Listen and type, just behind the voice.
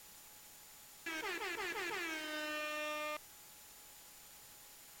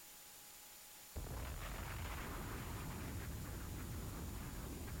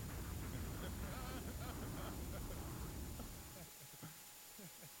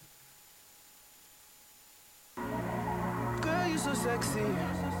so sexy.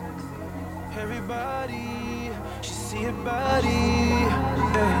 Everybody should see your body.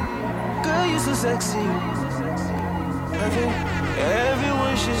 Yeah. Girl, you so sexy. I think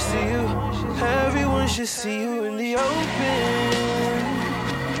everyone should see you. Everyone should see you in the open.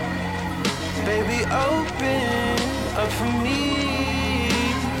 Baby, open up for me.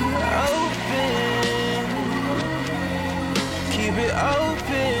 Open. Keep it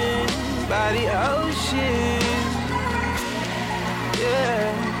open by the ocean.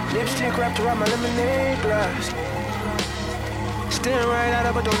 Yeah. Lipstick wrapped around my lemonade glass. Staring right at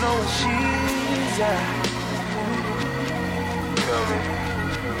her but don't know where she's at. Feel me?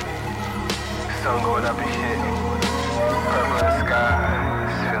 Sun going up and shit. Purple in the sky.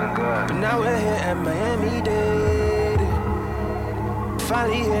 It's feeling good. But now we're here at Miami-Dade.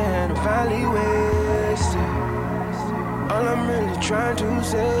 Finally here and I'm finally wasted. All I'm really trying to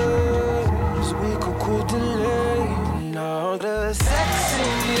say is we could quit delaying all the sex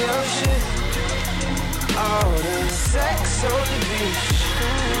in the ocean, all the sex on the beach,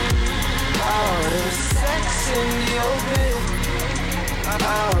 all the sex in the open,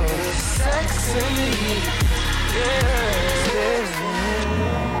 all the sex in the heat. Yeah.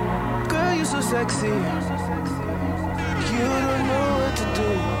 Girl, you so sexy. You don't know what to do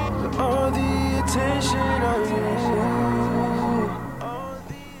with all the attention on you.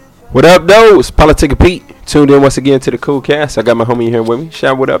 What up, though? It's Politickin Pete. Tuned in once again to the Coolcast. I got my homie here with me.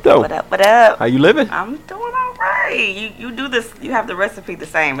 Shout, what up, though? What up, what up? How you living? I'm doing all right. You do this, you have the recipe the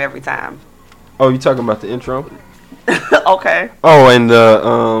same every time. Oh, you talking about the intro? Okay. Oh, and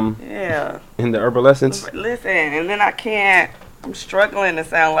the, Yeah. and the herbal essence? Listen, and then I'm struggling to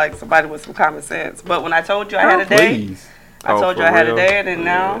sound like somebody with some common sense. But when I told you I had a day, Please. I told you for I had real? a day, and then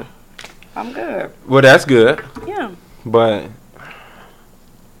now Yeah. I'm good. Well, that's good. Yeah. But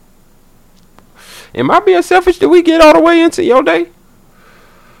am I being selfish? Did we get all the way into your day?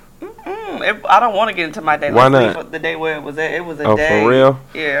 I don't want to get into my day. Why Let's not? leave the day where it was at. It was a Oh, day. for real?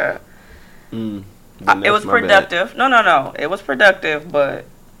 Yeah. Then It that's was my bad. productive. No. It was productive, but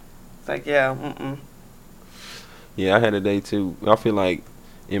it's like, yeah, Yeah, I had a day too. I feel like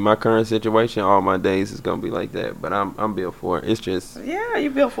in my current situation, all my days is gonna be like that. But I'm built for it. It's just Yeah, you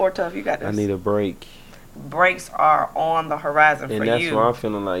built for it tough. You got this. I need a break, Breaks are on the horizon and for that's you. why I'm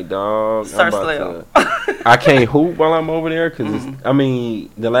feeling like, dog. Sir I'm about Slim. to. I can't hoop while I'm over there because I mean,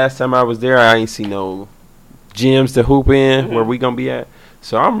 the last time I was there, I ain't see no gyms to hoop in where we gonna be at.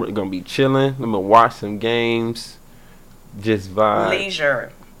 So I'm gonna be chilling. I'm gonna watch some games, just vibe,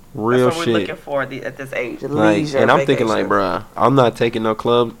 Leisure. real That's what we're shit. looking for at this age. Like, Leisure and I'm thinking like, vacation. bruh, I'm not taking no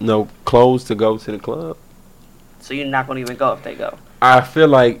clothes to go to the club. So you're not gonna even go if they go. I feel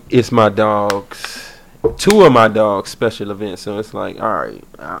like it's my dogs, two of my dogs' special events. So it's like, all right,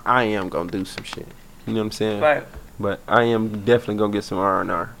 I am gonna do some shit. You know what I'm saying? Right. But I am definitely gonna get some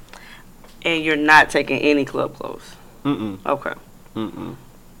R&R. And you're not taking any club clothes. Mm-mm. Okay. Mm-mm.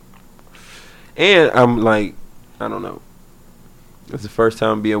 And I'm like, I don't know. It's the first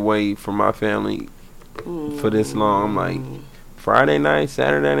time to be away from my family for this long. I'm like, Friday night,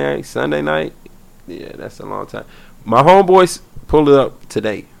 Saturday night, Sunday night. Yeah, that's a long time. My homeboys pulled it up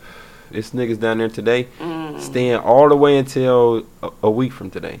today. It's niggas down there today, staying all the way until a week from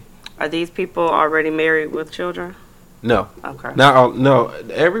today. Are these people already married with children? No, Okay. not all, no.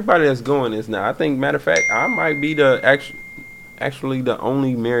 Everybody that's going is now. I think, matter of fact, I might be the actually the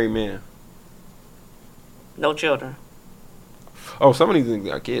only married man. No children. Oh, some of these niggas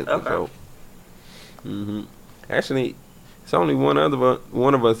got kids. Okay. So. Actually, it's only one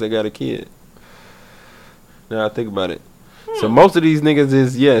of us that got a kid. Now I think about it. So most of these niggas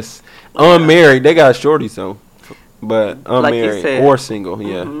is unmarried. They got shorty, so, but unmarried said. or single.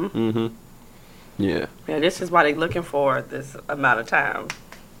 Yeah. Yeah. Yeah, this is why they looking for this amount of time.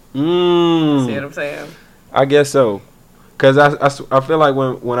 See what I'm saying? I guess so. Cause I feel like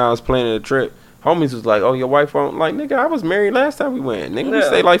when I was planning a trip, homies was like, "Oh, your wife won't." Like, nigga, I was married last time we went. Nigga, we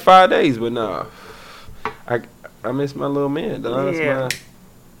stayed like 5 days, but nah. I miss my little man. Dog. Yeah.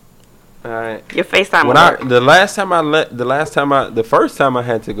 Alright. Your FaceTime. The first time I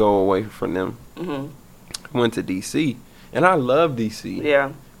had to go away from them, I went to DC, and I love DC.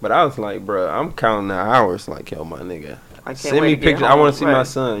 Yeah. But I was like, bro, I'm counting the hours. Like, yo, my nigga, I can't send wait me to get pictures. I home. want to see my Right.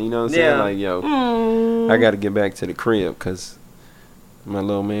 son. You know what I'm saying? Yeah. Like, yo, I got to get back to the crib because my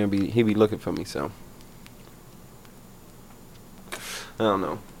little man he be looking for me. So I don't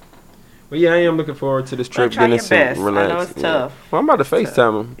know. But yeah, I am looking forward to this trip. try Getting your some best. I relax. know it's Yeah. tough. Well, I'm about to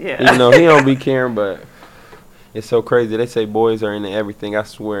FaceTime him. Yeah. Even though he don't be caring, but it's so crazy. They say boys are into everything. I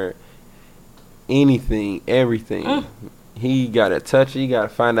swear, anything, everything. he got to touch it. He got to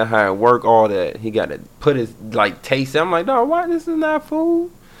find out how it work, all that. He got to put his, like, taste it. I'm like, no, why? This is not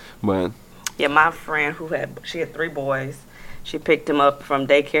food. But. Yeah, my friend she had 3 boys. She picked him up from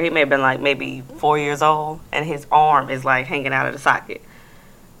daycare. He may have been, like, maybe 4 years old. And his arm is, like, hanging out of the socket.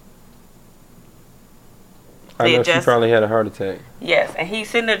 I know she probably had a heart attack. Yes, and he's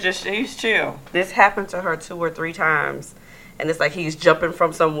sitting there he's chill. This happened to her 2 or 3 times. And it's like he's jumping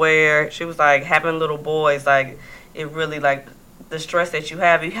from somewhere. She was like, having little boys, like, it really, like, the stress that you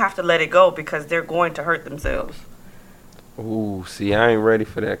have to let it go because they're going to hurt themselves. Ooh, see, I ain't ready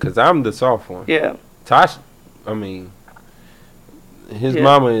for that because I'm the soft one. Yeah. Tosh, I mean, his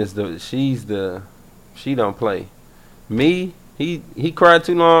mama is she don't play. Me, he cried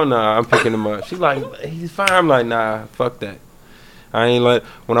too long. Nah, I'm picking him up. She like, he's fine. I'm like, nah, fuck that. I ain't like,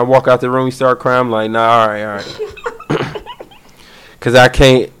 when I walk out the room, he start crying. I'm like, nah, all right. Because I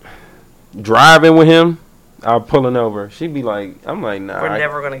can't, driving with him, I'm pulling over. She be like, I'm like, nah. We're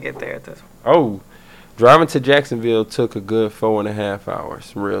never going to get there at this point. Oh, driving to Jacksonville took a good 4.5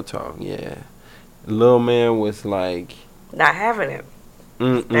 hours. Real talk, yeah. Little man was like, not having it.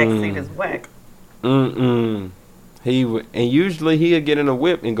 Backseat is whack. And usually he'd get in a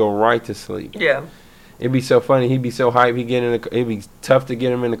whip and go right to sleep. Yeah. It'd be so funny. He'd be so hyped. It'd be tough to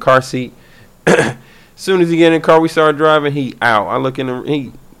get him in the car seat. Soon as he get in the car, we start driving. He out. I look in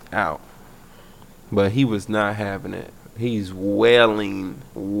he out. But he was not having it. He's wailing.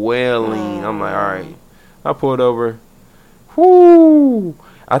 I'm like, all right. I pulled over. Whoo!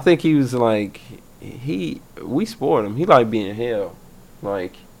 I think he was like, we spoiled him. He like being held.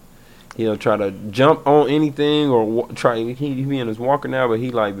 Like, he'll try to jump on anything or he be in his walker now, but he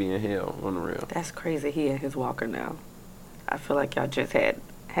like being held on the real. That's crazy. He in his walker now. I feel like y'all just had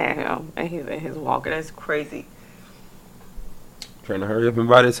him and he's in his walker. That's crazy. Trying to hurry up and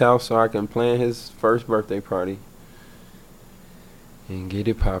buy this house so I can plan his first birthday party and get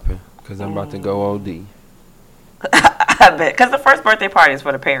it popping because I'm about to go OD. I bet. Because the first birthday party is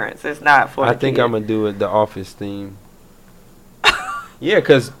for the parents. It's not for the I think kid. I'm going to do it the Office theme. Yeah,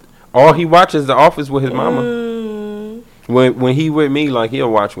 because all he watches The Office with his mama. When he with me, like,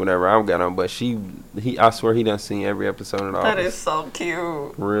 he'll watch whatever I've got on. But I swear he done seen every episode of The Office. That is so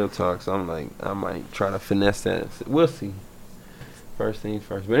cute. Real talk. So I'm like, I might try to finesse that. We'll see. First things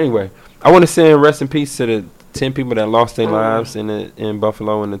first. But anyway, I want to send rest in peace to the 10 people that lost their lives in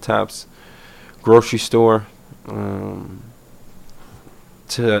Buffalo in the Tops grocery store.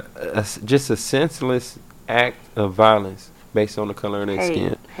 To just a senseless act of violence based on the color of their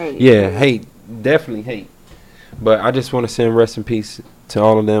skin. Hate. Definitely hate. But I just want to send rest in peace to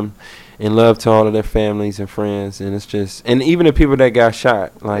all of them and love to all of their families and friends. And it's just, and even the people that got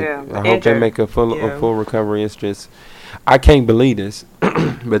shot, like, I hope they make a full recovery. It's just, I can't believe this.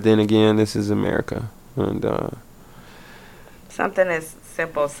 But then again, this is America. And something as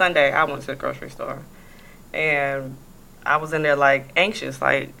simple. Sunday, I went to the grocery store. And I was in there, like, anxious.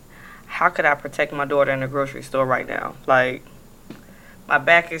 Like, how could I protect my daughter in the grocery store right now? Like, my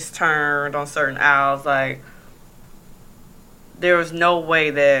back is turned on certain aisles. Like, there is no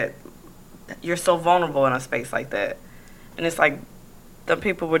way that you're so vulnerable in a space like that. And it's like, the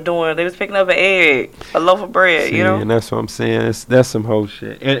people were doing, they was picking up an egg, a loaf of bread, you know? And that's what I'm saying. That's some whole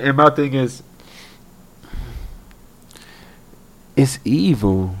shit. And my thing is, it's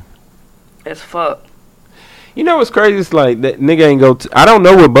evil. It's fuck. You know what's crazy? It's like that nigga ain't go. I don't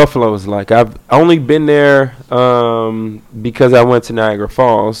know what Buffalo is like. I've only been there because I went to Niagara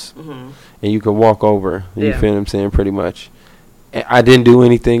Falls, and you could walk over. You feel what I'm saying? Pretty much. I didn't do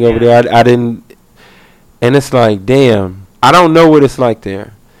anything over there. I didn't. And it's like, damn. I don't know what it's like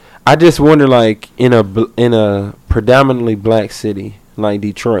there. I just wonder, like, in a predominantly black city like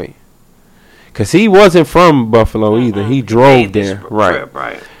Detroit, because he wasn't from Buffalo either. He drove there,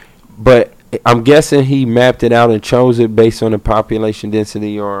 right? But I'm guessing he mapped it out and chose it based on the population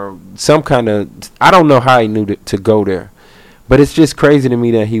density or some kind of. I don't know how he knew to go there, but it's just crazy to me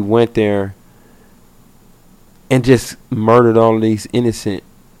that he went there and just murdered all of these innocent,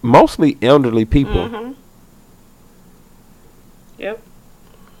 mostly elderly people. Yep.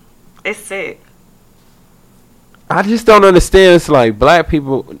 It's sick. I just don't understand. It's like white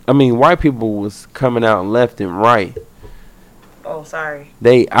people was coming out left and right. Oh, sorry.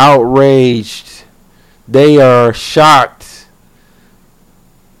 They outraged. They are shocked.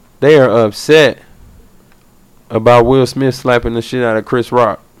 They are upset about Will Smith slapping the shit out of Chris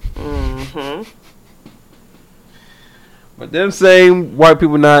Rock. But them same white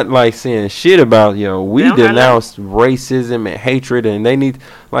people not like saying shit about, we denounced racism and hatred, and they need,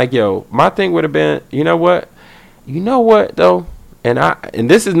 like, my thing would have been, you know what though, and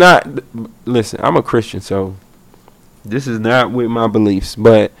this is not, listen, I'm a Christian, so This is not with my beliefs,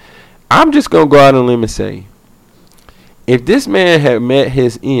 but I'm just gonna go out on a limb and say, if this man had met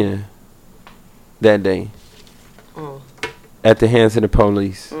his end that day at the hands of the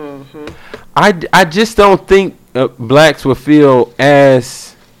police, I just don't think blacks would feel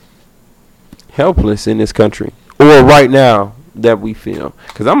as helpless in this country, or right now that we feel.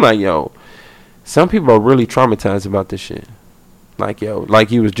 Because I'm like, yo, some people are really traumatized about this shit. Like, yo,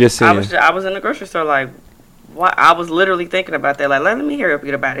 like you was just saying. I was in the grocery store, like, what? I was literally thinking about that. Like, let me hurry up,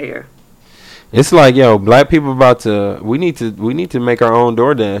 get up out of here. It's like, yo, black people about to. We need to make our own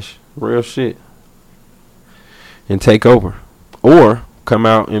DoorDash, real shit, and take over, or come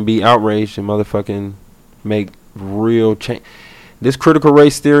out and be outraged and motherfucking make real change. This critical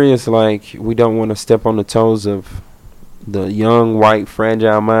race theory is like, we don't want to step on the toes of the young, white,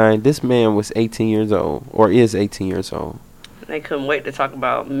 fragile mind. This man was 18 years old, or is 18 years old. They couldn't wait to talk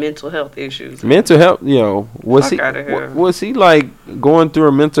about mental health issues. Mental health, yo, was he like going through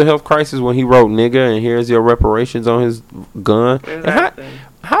a mental health crisis when he wrote "nigga" and here's your reparations on his gun? Exactly.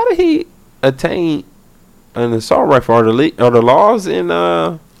 How did he attain an assault rifle? Are the laws in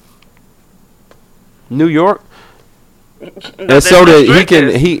New York? And so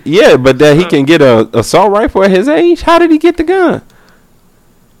that he can get a assault rifle at his age. How did he get the gun?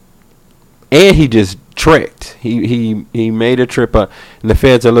 And he just trekked. He made a trip up, and the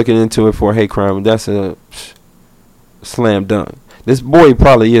feds are looking into it for a hate crime. That's a slam dunk. This boy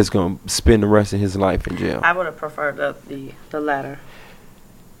probably is gonna spend the rest of his life in jail. I would have preferred the latter,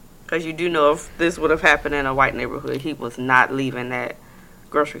 because you do know if this would have happened in a white neighborhood, he was not leaving that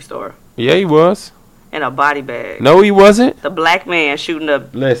grocery store. Yeah, he was. In a body bag. No, he wasn't. The black man shooting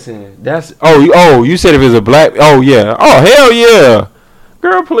up. Listen, that's you said if it was a black. Oh yeah. Oh hell yeah.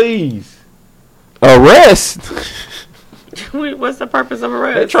 Girl, please. Arrest. What's the purpose of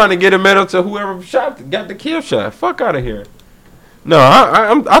arrest? They're trying to get a medal to whoever got the kill shot. Fuck out of here. No,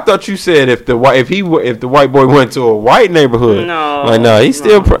 I thought you said if the white boy went to a white neighborhood. No. Like no, he's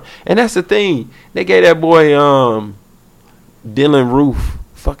still. And that's the thing. They gave that boy Dylan Roof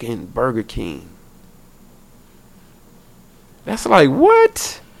fucking Burger King. That's like,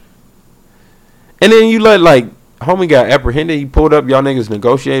 what? And then you like homie got apprehended. He pulled up. Y'all niggas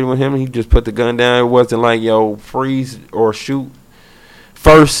negotiated with him. And he just put the gun down. It wasn't like, yo, freeze or shoot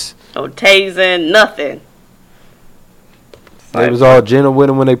first. No tasing, nothing. They was all gentle with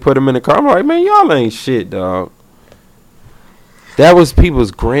him when they put him in the car. I'm like, man, y'all ain't shit, dog. That was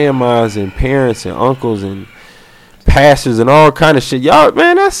people's grandmas and parents and uncles and pastors and all kind of shit. Y'all,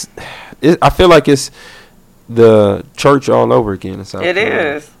 man, I feel like it's the church all over again in South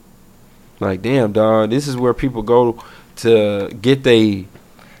Carolina. Is. Like, damn, dog, this is where people go to get they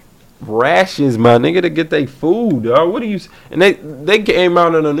rations, my nigga, to get they food, dog. What do you? And they came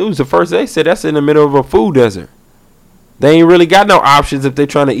out on the news the first day, said that's in the middle of a food desert. They ain't really got no options if they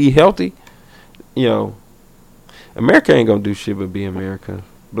trying to eat healthy. You know, America ain't gonna do shit but be America.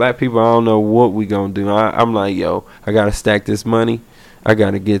 Black people, I don't know what we gonna do. I'm like, yo, I gotta stack this money. I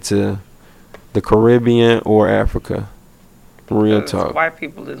gotta get to the Caribbean or Africa. Real talk. White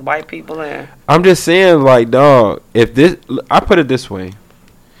people is white people in. I'm just saying, like, dog, I put it this way.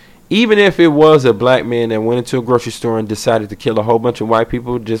 Even if it was a black man that went into a grocery store and decided to kill a whole bunch of white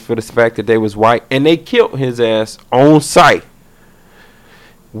people just for the fact that they was white, and they killed his ass on sight,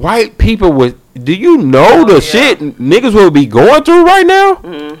 white people would, do you know shit niggas will be going through right now?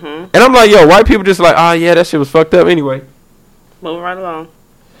 Mm-hmm. And I'm like, yo, white people just like, oh yeah, that shit was fucked up anyway. Moving right along.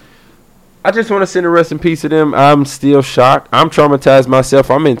 I just want to send a rest in peace to them. I'm still shocked. I'm traumatized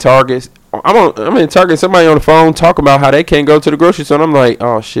myself. I'm in Target. I'm in Target. Somebody on the phone talking about how they can't go to the grocery store. And I'm like,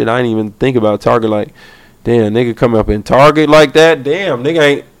 oh shit, I didn't even think about Target. Like, damn, nigga come up in Target like that. Damn, nigga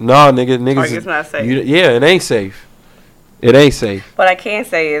ain't. Nah, niggas. Target's not safe. It ain't safe. It ain't safe. What I can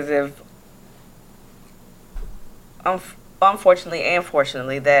say is, if unfortunately and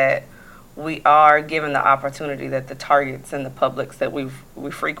fortunately, that we are given the opportunity that the Targets and the Publix that we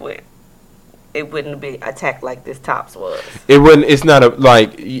frequent, it wouldn't be attacked like this Tops was. It wouldn't. It's not a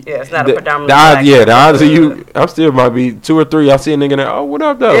like. Yeah, it's not a predominantly. The odds of you. I'm still might be 2 or 3. I see a nigga there. Oh, what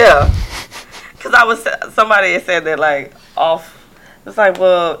up though? Yeah. Because somebody had said that like off. It's like,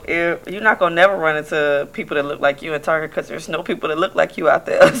 well, you're not gonna never run into people that look like you in Target because there's no people that look like you out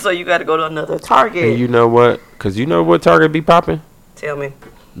there. So you got to go to another Target. And you know what? Because you know what Target be popping? Tell me.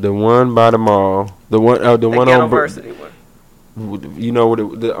 The one by the mall. The one on University one. You know what?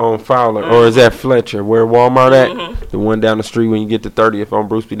 On Fowler, or is that Fletcher? Where Walmart at? Mm-hmm. The one down the street when you get to 30th on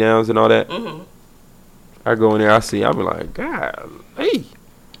Bruce B. Downs and all that. Mm-hmm. I go in there, I be like, God, hey,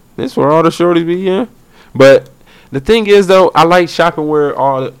 this where all the shorties be, yeah. But The thing is, though, I like shopping where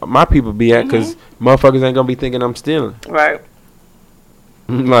all my people be at because motherfuckers ain't gonna be thinking I'm stealing. Right.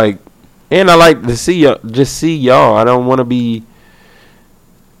 Like, and I like to see y'all. I don't want to be.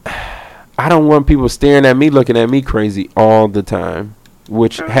 I don't want people staring at me, looking at me crazy all the time,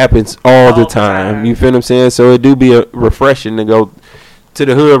 which happens all the time. You feel what I'm saying? So it do be refreshing to go to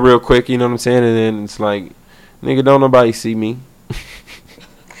the hood real quick. You know what I'm saying? And then it's like, nigga, don't nobody see me.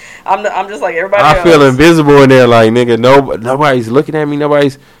 I'm just like everybody else. I feel invisible in there, like, nigga, nobody's looking at me.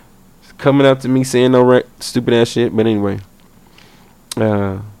 Nobody's coming up to me saying no stupid ass shit. But anyway,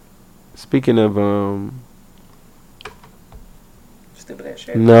 speaking of stupid ass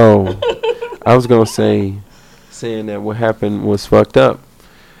shit. No, I was gonna saying that what happened was fucked up.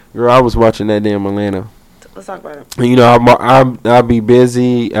 Girl, I was watching that damn Atlanta. Let's talk about it. And, you know, I be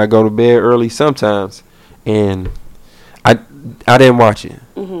busy. I go to bed early sometimes, and I didn't watch it.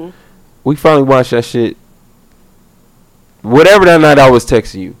 We finally watched that shit. Whatever that night I was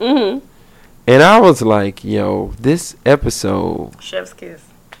texting you, and I was like, "Yo, this episode." Chef's kiss.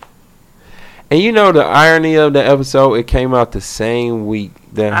 And you know the irony of the episode, it came out the same week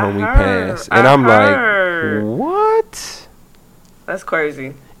that homie passed. And I'm like, what? That's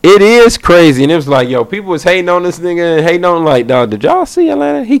crazy. It is crazy. And it was like, yo, people was hating on this nigga and hating on, like, dog, did y'all see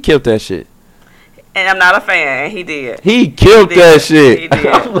Atlanta? He killed that shit. And I'm not a fan. He did. He killed that shit. He did.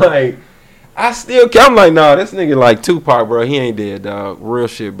 I'm like, I'm like, nah, this nigga like Tupac, bro. He ain't dead, dog. Real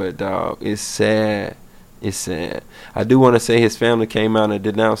shit, but, dog, it's sad. It's sad. I do want to say his family came out and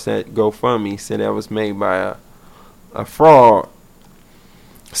denounced that GoFundMe, said that was made by a fraud.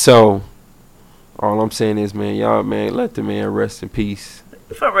 So, all I'm saying is, man, y'all, man, let the man rest in peace.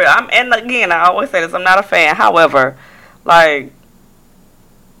 For real. And again, I always say this, I'm not a fan. However, like,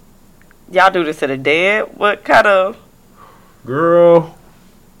 y'all do this to the dead? What kind of... Girl,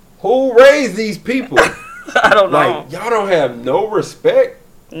 who raised these people? I don't know. Like, y'all don't have no respect?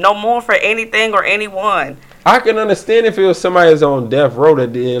 No more for anything or anyone. I can understand if it was somebody that's on death row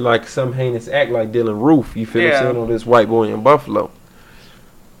that did like some heinous act like Dylan Roof. You feel what I'm saying, on this white boy in Buffalo.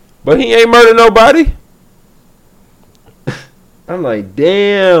 But he ain't murdered nobody. I'm like,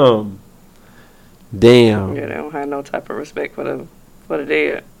 damn. Yeah, they don't have no type of respect for the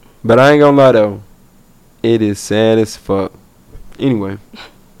dead. But I ain't gonna lie though, it is sad as fuck. Anyway,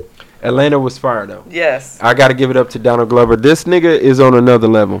 Atlanta was fire though. Yes. I gotta give it up to Donald Glover. This nigga is on another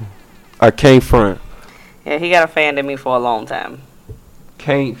level. I can't front. Yeah, he got a fan to me for a long time.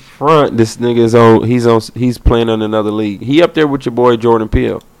 Can't front. This nigga is on. He's playing on another league. He up there with your boy Jordan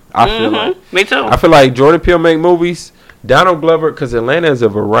Peele. I feel like. Me too. I feel like Jordan Peele make movies. Donald Glover, because Atlanta is a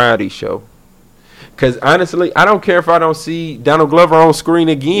variety show. Because honestly, I don't care if I don't see Donald Glover on screen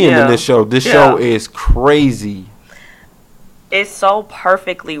again in this show. This show is crazy. It's so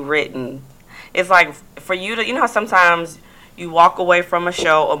perfectly written. It's like for you to, you know how sometimes you walk away from a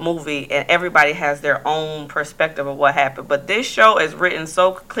show, a movie, and everybody has their own perspective of what happened. But this show is written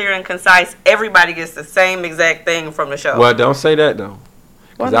so clear and concise, everybody gets the same exact thing from the show. Well, don't say that, though.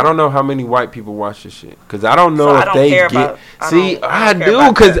 Because I don't know how many white people watch this shit. Because I don't know if they get... See, I do,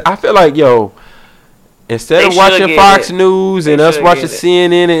 because I feel like, yo, instead of watching Fox News and us watching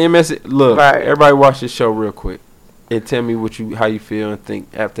CNN and MS... Look, everybody watch this show real quick. And tell me how you feel and think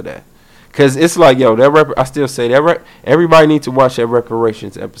after that. Because it's like, yo, I still say that everybody needs to watch that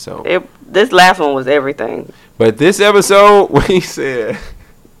reparations episode. This last one was everything. But this episode, when he said,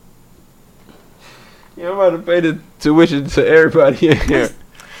 I'm about to pay the tuition to everybody in here.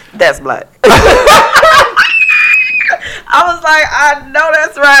 That's black. I was like, I know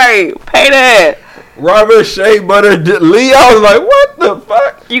that's right. Pay that. Robert Shea Butter Lee. I was like, what the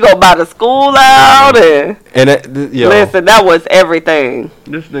fuck? You go buy the school out and listen, that was everything.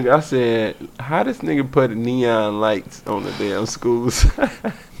 This nigga, I said, how this nigga put neon lights on the damn schools?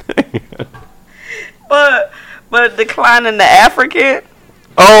 but declining the African.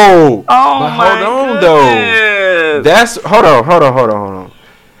 Oh my hold on goodness. Though. That's hold on.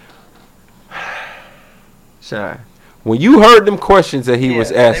 Shy. When you heard them questions that he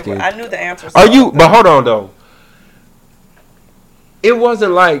was asking, I knew the answers. But hold on though. It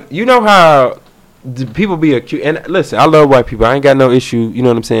wasn't like, you know how the people be accused. And listen, I love white people. I ain't got no issue. You know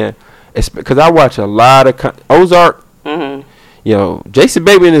what I'm saying? It's because I watch a lot of Ozark. Mm-hmm. Yo, Jason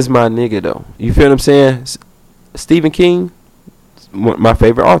Bateman is my nigga though. You feel what I'm saying? Stephen King, my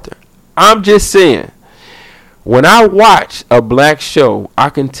favorite author. I'm just saying, when I watch a black show, I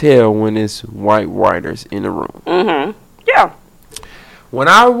can tell when it's white writers in the room. Mm-hmm. Yeah. When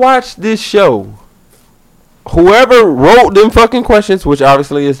I watch this show, whoever wrote them fucking questions, which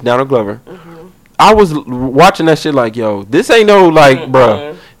obviously is Donald Glover, I was watching that shit like, yo, this ain't no like,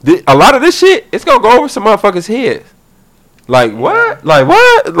 bruh, A lot of this shit, it's gonna go over some motherfuckers' heads. Like what? Like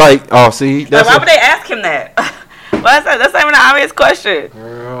what? Like see, that's why would they ask him that? Well, that's not even an obvious question.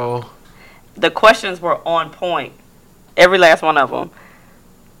 Girl, the questions were on point, every last one of them.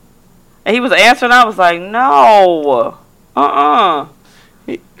 And he was answering. I was like, no,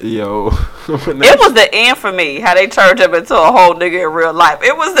 Yo, it was the end for me. How they turned him into a whole nigga in real life.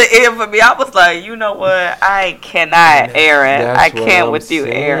 It was the end for me. I was like, you know what? I cannot, Aaron. I can't with you,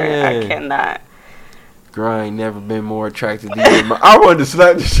 Aaron. I cannot. Girl, I ain't never been more attracted to you. I wanted to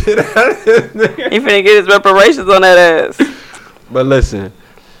slap the shit out of this nigga. He finna get his reparations on that ass. But listen,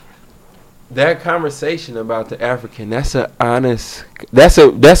 that conversation about the African, that's a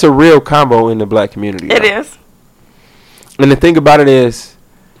real combo in the black community. It is. And the thing about it is,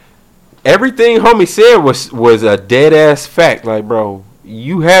 everything homie said was a dead ass fact. Like, bro,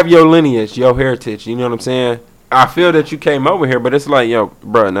 you have your lineage, your heritage. You know what I'm saying? I feel that you came over here, but it's like, yo,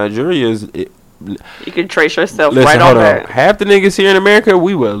 bro, Nigeria is. You can trace yourself right on that. Half the niggas here in America,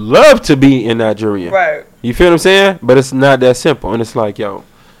 we would love to be in Nigeria. Right. You feel what I'm saying? But it's not that simple. And it's like, yo.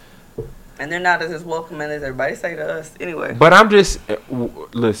 And they're not as welcoming as everybody say to us anyway. But I'm just,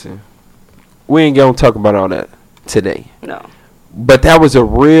 listen, we ain't going to talk about all that today. No. But that was a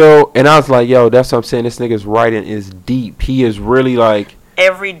real, and I was like, yo, that's what I'm saying. This nigga's writing is deep. He is really like.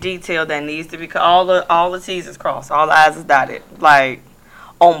 Every detail that needs to be, all the T's is crossed, all the I's is dotted. Like,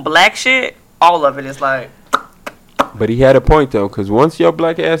 on black shit, all of it is like. But he had a point though, because once your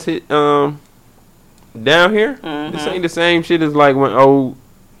black ass hit down here, this ain't the same shit as like when old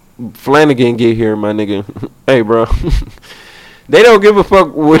Flanagan get here, my nigga. Hey, bro. They don't give a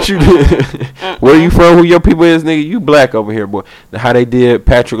fuck what you did. Where you from, who your people is, nigga. You black over here, boy. How they did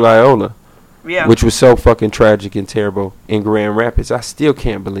Patrick Loyola. Yeah. Which was so fucking tragic and terrible in Grand Rapids. I still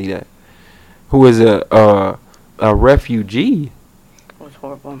can't believe that. Who is a refugee. It was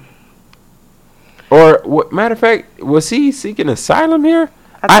horrible. Or, what? Matter of fact, was he seeking asylum here?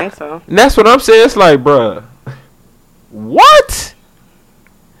 I think so. And that's what I'm saying. It's like, bruh, what?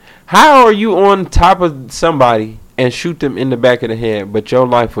 How are you on top of somebody and shoot them in the back of the head, but your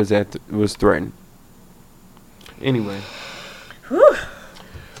life was threatened? Anyway. Whew.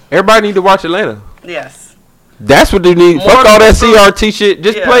 Everybody need to watch Atlanta. Yes. That's what they need. More Fuck all that people. CRT shit.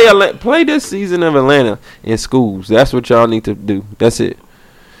 Just play this season of Atlanta in schools. That's what y'all need to do. That's it.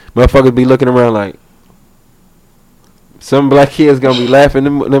 Motherfuckers be looking around like, some black kids gonna be laughing.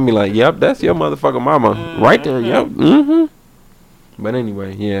 Then be like, yep, that's your motherfucking mama. Right there, yep. But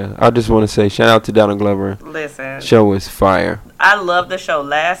anyway, yeah. I just want to say shout out to Donald Glover. Listen. Show is fire. I loved the show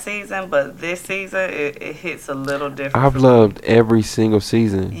last season, but this season, it hits a little different. I've loved every single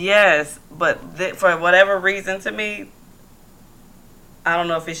season. Yes, but for whatever reason to me, I don't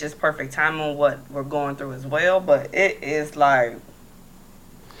know if it's just perfect time on what we're going through as well, but it is like.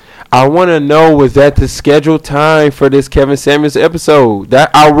 I want to know, was that the scheduled time for this Kevin Samuels episode? That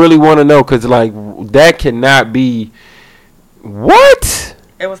I really want to know, because like that cannot be. What?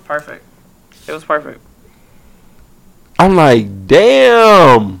 It was perfect. It was perfect. I'm like,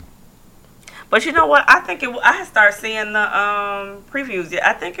 damn. But you know what? I think I started seeing the previews. Yeah,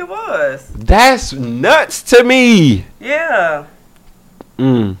 I think it was. That's nuts to me. Yeah.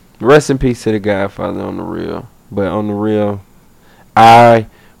 Rest in peace to the Godfather on the real. But on the real, I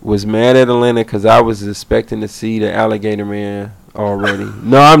was mad at Atlanta because I was expecting to see the Alligator Man already.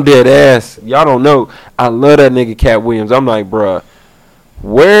 No, I'm dead ass. Y'all don't know. I love that nigga Cat Williams. I'm like, bruh,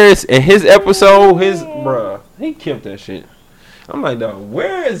 where is in his episode? Bruh, he killed that shit. I'm like, dog,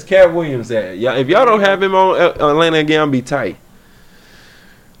 where is Cat Williams at? Y'all, if y'all don't have him on Atlanta again, I'll be tight.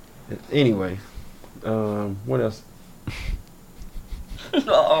 Anyway, what else?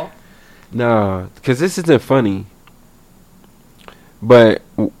 Uh-oh. Nah, because this isn't funny. But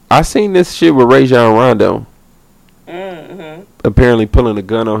I seen this shit with Rajon Rondo. Apparently pulling a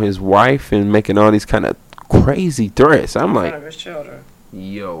gun on his wife and making all these kind of crazy threats. I'm like, of his children.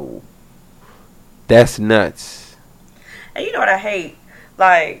 Yo, that's nuts. And you know what I hate?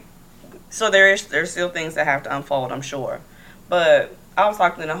 Like, so there's still things that have to unfold, I'm sure. But I was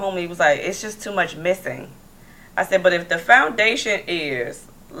talking to the homie, he was like, it's just too much missing. I said, but if the foundation is,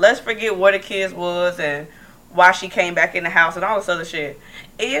 let's forget where the kids was and why she came back in the house and all this other shit.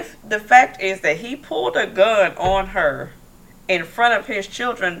 If the fact is that he pulled a gun on her in front of his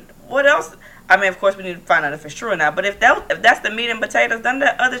children, what else? I mean, of course, we need to find out if it's true or not. But if that's the meat and potatoes, then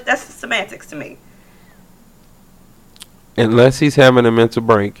that's semantics to me. Unless he's having a mental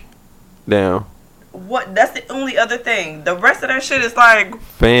break down. What? That's the only other thing. The rest of that shit is like,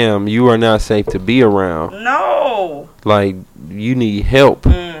 fam, you are not safe to be around. No. Like, you need help.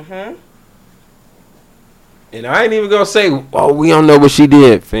 And I ain't even gonna say, oh, we don't know what she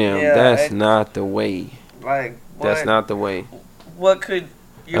did, fam. Yeah, That's not the way. Like, that's not the way. What could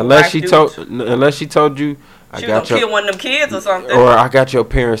your unless wife she do unless she told you, she was gonna kill one of them kids or something. Or I got your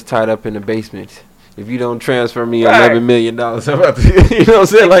parents tied up in the basement. If you don't transfer me Right. $11 million, I'm about to, you know what I'm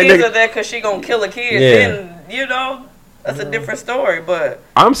saying? The Like, kids nigga, are there because she gonna kill a kid. Yeah. Then, you know, that's a different story. But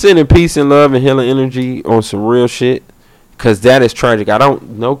I'm sending peace and love and healing energy on some real shit, because that is tragic.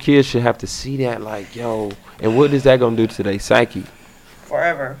 No kids should have to see that, like, yo, and what is that going to do to their psyche?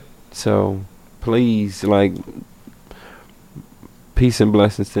 forever. So, please, like, peace and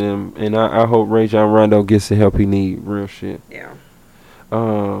blessings to them. And I hope Ray John Rondo gets the help he need. Real shit. Yeah.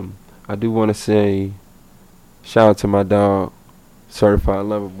 I do want to say, shout out to my dog, Certified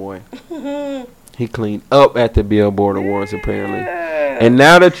Lover Boy. He cleaned up at the Billboard Awards, apparently. And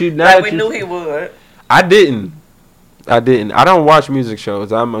now that you knew he would. I didn't. I don't watch music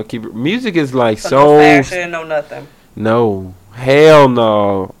shows. I'm gonna keep it. Music is like So so. no fashion, no nothing. No, hell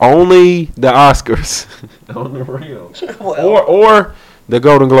no. Only the Oscars. On the real. Well. Or the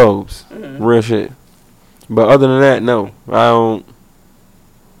Golden Globes. Mm-hmm. Real shit. But other than that, no. I don't.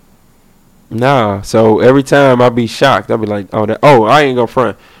 Nah. So every time I be shocked, I be like, I ain't gonna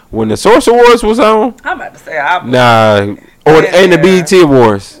front. When the Source Awards was on, I'm about to say, and the BET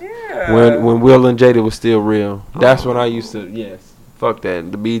Awards. Yeah. When Will and Jada was still real. That's when I used to, fuck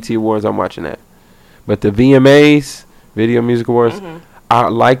that. The BET Awards, I'm watching that. But the VMAs, Video Music Awards, I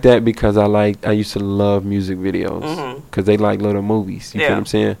like that because I used to love music videos. Because they like little movies. You feel what I'm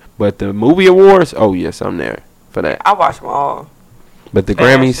saying? But the movie awards, oh yes, I'm there for that. I watch them all. But the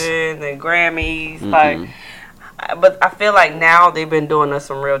Fashion, Grammys. the Grammys, like... But I feel like now they've been doing us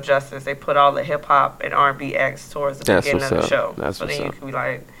some real justice. They put all the hip hop and R&B acts towards the beginning of the show. That's so what's then up. you can be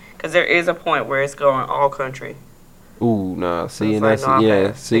like, because there is a point where it's going all country. Ooh, nah. See, and like, that's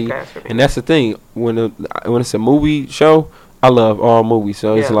big see, pass for me. and that's the thing. When it's a movie show, I love all movies.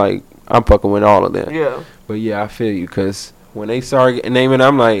 So it's like I'm fucking with all of them. Yeah. But yeah, I feel you because when they started naming,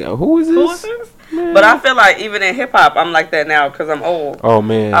 I'm like, who is this? Who is this? Man. But I feel like even in hip hop, I'm like that now because I'm old. Oh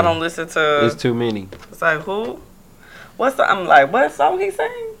man, I don't listen to. It's too many. It's like who? I'm like, what song he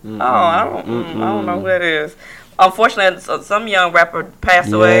sang? I don't know who that is. Unfortunately, some young rapper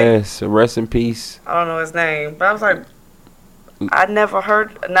passed away. Yes, rest in peace. I don't know his name, but I was like, I never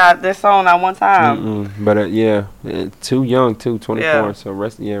heard this song at one time. But too young too, 24. Yeah. So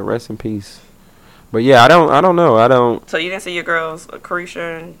rest in peace. But yeah, I don't know. So you didn't see your girls,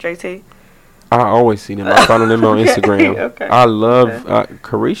 Carisha and JT? I always see them. I follow them on Instagram. Okay. I love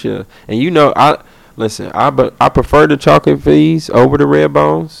Carisha, and I prefer the chocolate fees over the red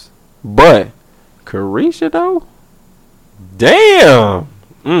bones, but Carisha though, damn,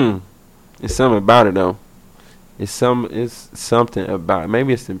 it's something about it though. It's something about it.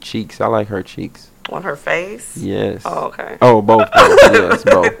 Maybe it's them cheeks. I like her cheeks. On her face? Yes. Oh, okay. Oh, both. Yes,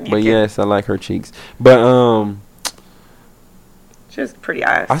 both. But yes, I like her cheeks. But she's pretty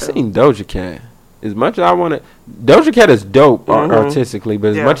eyes. I seen Doja Cat. As much as I want to, Doja Cat is dope artistically,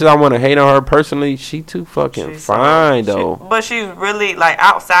 but as much as I want to hate on her personally, she too fucking fine though. But she's really like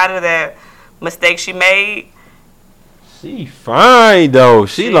outside of that mistake she made. She fine though.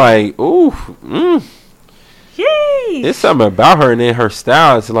 She like Yay! It's something about her, and then her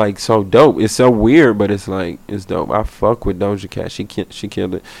style is like so dope. It's so weird, but it's like it's dope. I fuck with Doja Cat. She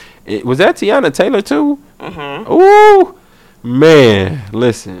killed it. Was that Tiana Taylor too? Ooh. Man,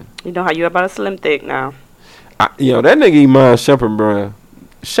 listen. You know how you about a slim thick now. That nigga Iman Shumpert, bruh.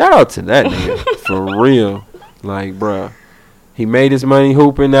 Shout out to that nigga. For real. Like, bruh. He made his money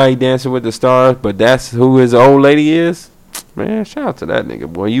hooping. Now he dancing with the stars. But that's who his old lady is. Man, shout out to that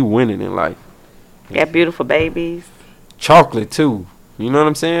nigga, boy. You winning in life. Got beautiful babies. Chocolate, too. You know what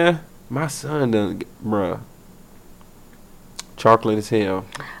I'm saying? My son done, bruh. Chocolate as hell.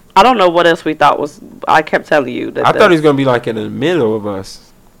 I don't know what else we thought was. I kept telling you that. I thought he was gonna be like in the middle of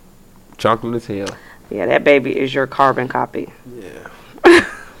us. Chocolate as hell. Yeah, that baby is your carbon copy. Yeah.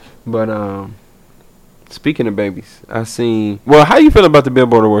 But speaking of babies, I seen. Well, how you feel about the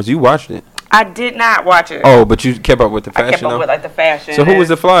Billboard Awards? You watched it? I did not watch it. Oh, but you kept up with the fashion. I kept up with like the fashion. So who was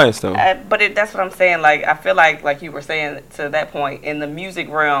the flyest though? But that's what I'm saying. Like I feel like you were saying to that point in the music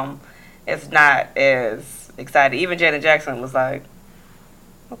realm, it's not as exciting. Even Janet Jackson was like.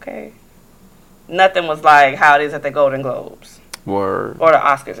 Okay. Nothing was like how it is at the Golden Globes. Word. Or the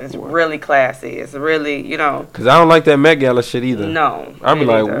Oscars. It's really classy. It's really, Because I don't like that Met Gala shit either. No. I'd be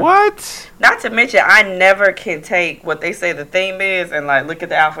like, what? Not to mention, I never can take what they say the theme is and, like, look at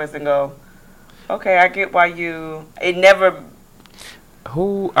the outfits and go, okay, I get why you... It never...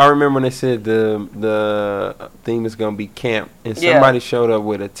 I remember when they said the theme is going to be camp, and somebody showed up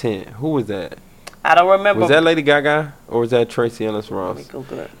with a tent. Who was that? I don't remember. Was that Lady Gaga or was that Tracy Ellis Ross? Let me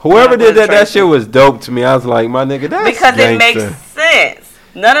Google it. Whoever did that shit was dope to me. I was like, my nigga, that's because gangster. it makes sense.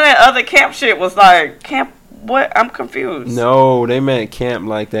 None of that other camp shit was like camp. What? I'm confused. No, they meant camp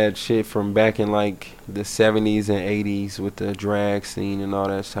like that shit from back in like the 70s and 80s with the drag scene and all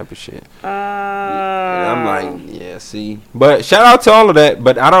that type of shit. And I'm like, yeah, see. But shout out to all of that.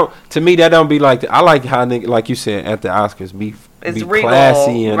 But I don't. To me, that don't be like. I like how nigga, like you said at the Oscars, be regal, right.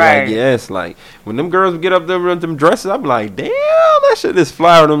 classy and like yes, like when them girls get up there with them dresses, I'm like, damn, that shit is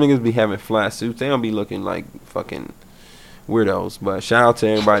fly. Them niggas be having fly suits. They don't be looking like fucking weirdos. But shout out to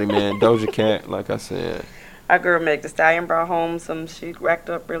everybody, man. Doja Cat, like I said. Our girl Meg Thee Stallion brought home some. She racked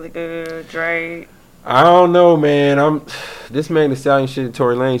up really good. Drake. I don't know, man. This Meg Thee Stallion shit,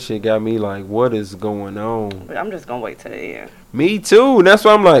 Tory Lane shit got me like, what is going on? I'm just gonna wait till the end. Me too. That's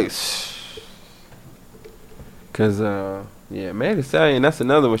why I'm like, cause yeah, Meg Thee Stallion. That's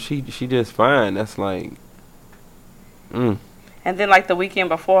another one. She just fine. That's like, And then like the weekend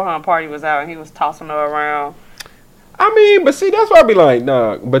before her party was out, and he was tossing her around. I mean, but see, that's why I be like,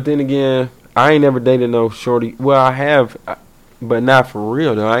 nah. But then again, I ain't never dated no shorty. Well, I have, but not for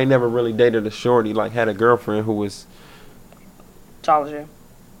real though. I ain't never really dated a shorty. Like had a girlfriend who was Tall as you.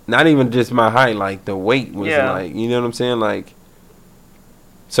 not even just my height. Like the weight was like, you know what I'm saying? Like,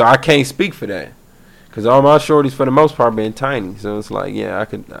 so I can't speak for that. Cause all my shorties for the most part been tiny. So it's like, yeah,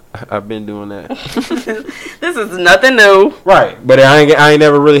 I've been doing that. This is nothing new. Right. But I ain't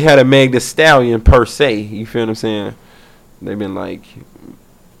never really had a Meg Thee Stallion per se. You feel what I'm saying? They've been like,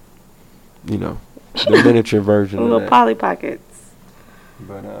 you know, the miniature version of Little that. Polly Pockets.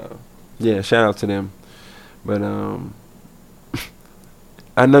 But yeah, shout out to them. But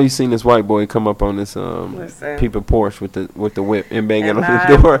I know you seen this white boy come up on this people porch with the whip and banging on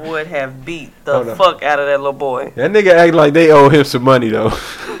the door. I would have beat the fuck out of that little boy. That nigga act like they owe him some money though.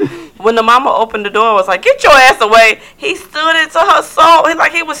 When the mama opened the door, I was like, "Get your ass away!" He stood into her soul,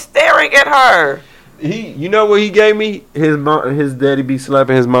 like he was staring at her. You know what he gave me? His daddy be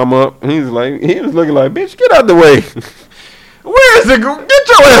slapping his mama up. He was looking like, bitch, get out the way. Get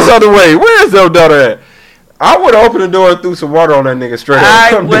your ass out the way. Where's your daughter at? I would have opened the door and threw some water on that nigga straight up.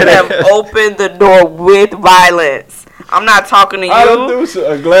 I would have opened the door with violence. I'm not talking to you. I would threw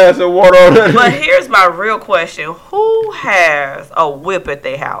a glass of water on that. But here's my real question: who has a whip at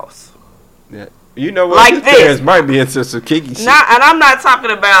their house? Yeah. You know what? Like his this. parents might be into some kinky shit. And I'm not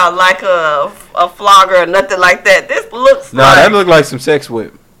talking about like a flogger or nothing like that. This looks that looked like some sex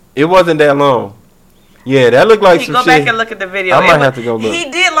whip. It wasn't that long. Yeah, that looked like some shit. Go back and look at the video. I might have to go look. He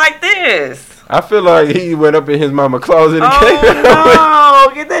did like this. I feel like he went up in his mama's closet and came out.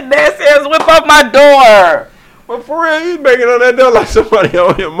 No, get that nasty ass whip off my door. But for real, he's banging on that door like somebody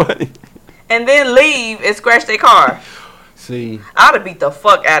owe him money. And then leave and scratch their car. See. I'd have beat the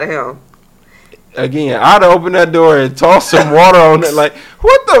fuck out of him. Again, I'd have opened that door and tossed some water on it. Like,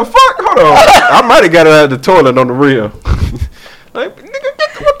 what the fuck? Hold on. I might have got it out of the toilet on the real. Like,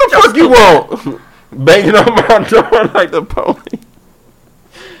 nigga, what the fuck you want? Banging on my door like the police.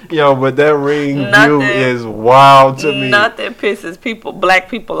 Yo, but that ring view is wild to me. Nothing pisses black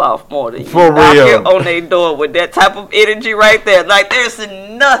people off more than you. For real. On their door with that type of energy right there. Like, there's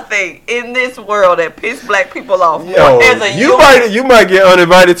nothing in this world that pisses black people off more. Yo, you might get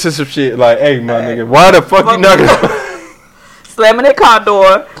uninvited to some shit. Like, hey, my nigga, why the fuck you knocking on? Slamming that car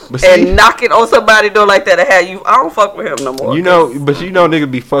door and knocking on somebody's door like that to have you. I don't fuck with him no more. You know, but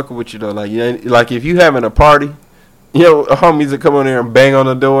niggas be fucking with you though. Like if you having a party, homies that come on there and bang on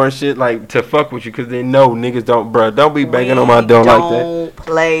the door and shit, like to fuck with you because they know niggas don't be banging on my door like that. Don't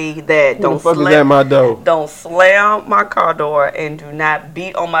play that. Who the fuck is at my door? Don't slam my car door and do not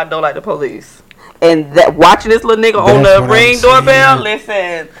beat on my door like the police. And watching this little nigga on the Ring doorbell,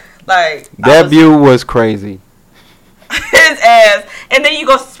 listen, like that view was crazy. His ass, and then you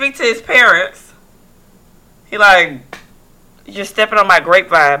go speak to his parents. He like, you're stepping on my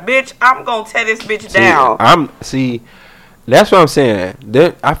grapevine, bitch. I'm gonna tear this bitch down. That's what I'm saying.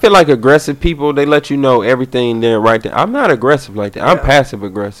 I feel like aggressive people, they let you know everything there right there. I'm not aggressive like that. I'm passive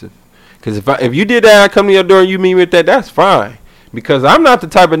aggressive. Because if you did that, I come to your door and you meet me with that, that's fine. Because I'm not the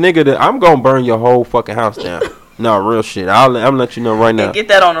type of nigga that I'm gonna burn your whole fucking house down. No, real shit. I'm let you know right now. And get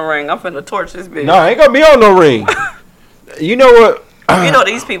that on the ring. I'm finna torch this bitch. No, I ain't gonna be on no ring. You know what? You know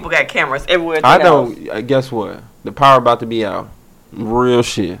these people got cameras everywhere. I don't. Guess what? The power about to be out. Real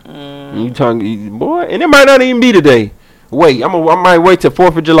shit. You talking, boy? And it might not even be today. Wait, I might wait till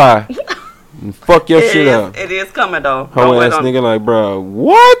 4th of July. And fuck your shit up. It is coming though. Whole ass nigga like, bro,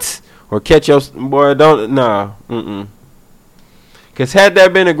 what? Or catch your boy? Cause had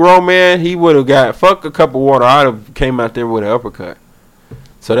that been a grown man, he would have got fuck a cup of water. I'd have came out there with an uppercut.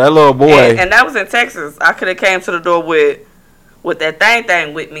 So that little boy, and that was in Texas. I could have came to the door with that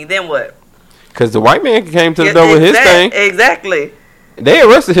thing with me. Then what? Because the white man came to the door with his thing. Exactly. They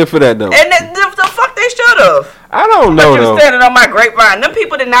arrested him for that though. And the fuck they should have. I don't know though. Standing on my grapevine. Them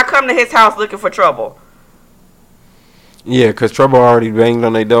people did not come to his house looking for trouble. Yeah, because Trouble already banged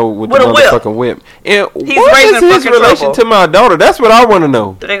on their door with the motherfucking whip. And He's what raising is his relation to my daughter? That's what I want to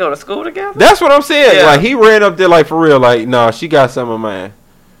know. Do they go to school together? That's what I'm saying. Yeah. Like, he ran up there like, for real, like, nah, she got something of mine.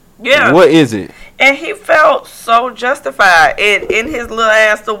 Yeah. What is it? And he felt so justified in his little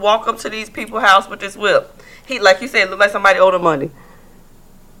ass to walk up to these people's house with this whip. He, like you said, looked like somebody owed him money.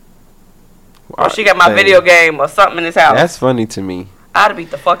 Or she got my video game or something in his house. That's funny to me. I'd have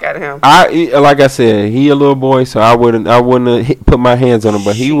beat the fuck out of him. Like I said, he a little boy, so I wouldn't have put my hands on him,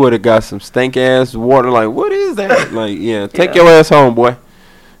 but he would have got some stank ass water. Like, what is that? Like, yeah, take your ass home, boy.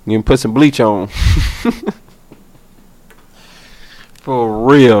 You can put some bleach on. For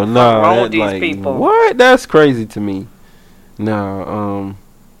real, nah. Wrong with these people. What? That's crazy to me. No,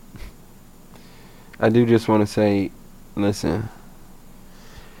 I do just want to say, listen.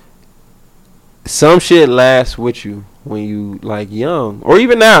 Some shit lasts with you when you like young, or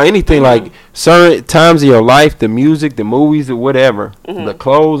even now. Anything like certain times of your life, the music, the movies, or whatever, the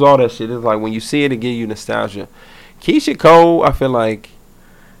clothes, all that shit is like when you see it, it gives you nostalgia. Keisha Cole, I feel like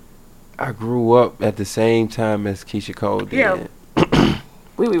I grew up at the same time as Keisha Cole did. Yeah.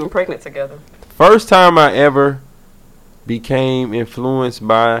 We were even pregnant together. First time I ever became influenced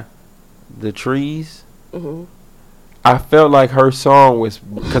by the trees. I felt like her song was,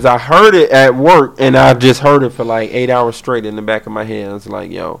 because I heard it at work and I just heard it for like 8 hours straight in the back of my head. I was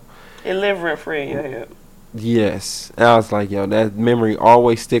like, yo. It lived rent free in your head. Yes. And I was like, yo, that memory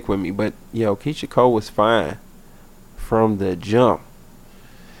always stick with me. But, yo, Keisha Cole was fine from the jump.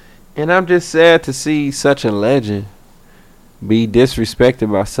 And I'm just sad to see such a legend be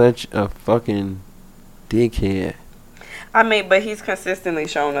disrespected by such a fucking dickhead. I mean, but he's consistently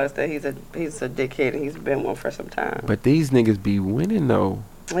shown us that he's a dickhead and he's been one for some time. But these niggas be winning though.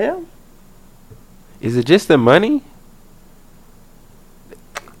 Yeah. Is it just the money?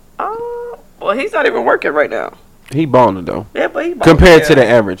 Well, he's not even working right now. He balling though. Yeah, but he balling. Compared to the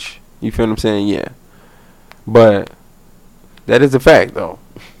average. You feel what I'm saying? Yeah. But that is a fact though.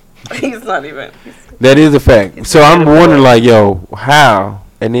 He's not even. That is a fact. So I'm wondering like, yo, how?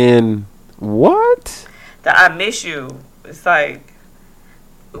 And then what? The I miss you. It's like,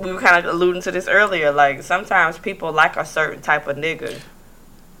 we were kind of alluding to this earlier. Like, sometimes people like a certain type of nigga.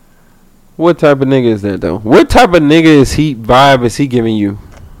 What type of nigga is that though? What type of nigga vibe is he giving you?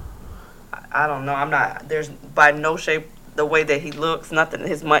 I don't know. I'm not. There's by no shape the way that he looks.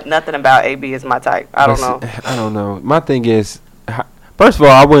 Nothing about AB is my type. I don't know. I don't know. My thing is, first of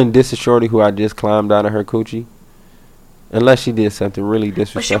all, I wouldn't diss a shorty who I just climbed out of her coochie. Unless she did something really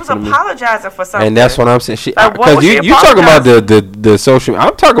disrespectful. But she was apologizing for something. And that's what I'm saying. Because you talking about the social.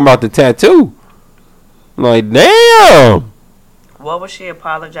 I'm talking about the tattoo. Like, damn. What was she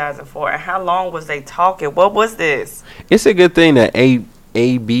apologizing for? And how long was they talking? What was this? It's a good thing that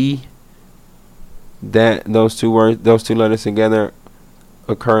A-B, that those two letters together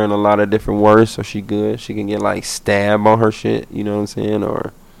occur in a lot of different words. So she good. She can get like stab on her shit. You know what I'm saying?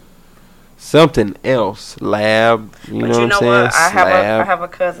 Or something else, lab. You know what I'm saying? What? I have a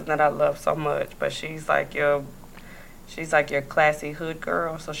cousin that I love so much, but she's like your classy hood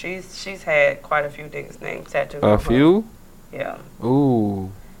girl. So she's had quite a few niggas' names tattooed. A few? Yeah.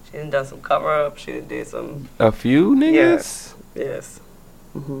 Ooh. She done some cover up. She did some. A few niggas? Yes.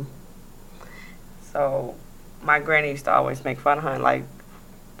 So my granny used to always make fun of her and like,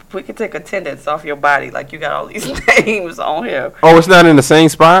 we could take attendance off your body. Like, you got all these names on here. Oh, it's not in the same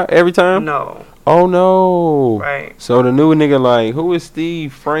spot every time? No. Oh, no. Right. So the new nigga, like, who is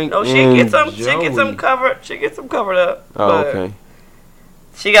Steve, Frank, no, she gets them covered up. Oh, okay.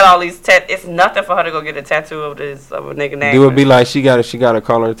 She got all these it's nothing for her to go get a tattoo of a nigga name. Do it be like she got to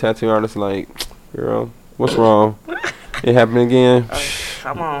call her tattoo artist like, girl, what's wrong? It happened again?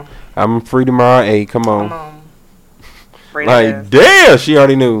 Come on. I'm free tomorrow. Hey, come on. Come on. Like, damn, she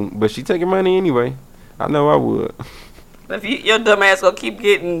already knew. But she taking money anyway. I know I would. If your dumb ass gonna keep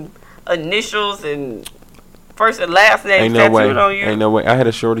getting initials and first and last name tattooed on you. Ain't no way. I had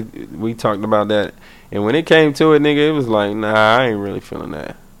a shorty, we talked about that. And when it came to it, nigga, it was like, nah, I ain't really feeling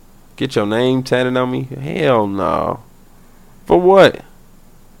that. Get your name tatted on me? Hell no. For what?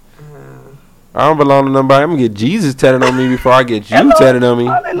 I don't belong to nobody. I'm gonna get Jesus tatted on me before I get you tatted on me.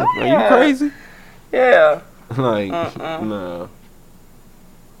 Hallelujah. Are you crazy? Yeah. Like, no.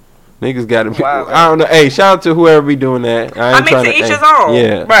 Niggas got to be. Wow. I don't know. Hey, shout out to whoever be doing that. I mean, to each his own.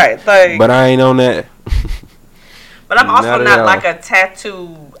 Yeah. Right. Like, but I ain't on that. But I'm also not like a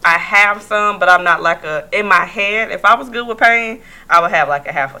tattoo. I have some, but I'm not like a in my head. If I was good with pain, I would have like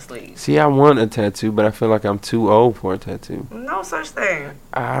a half a sleeve. See, I want a tattoo, but I feel like I'm too old for a tattoo. No such thing.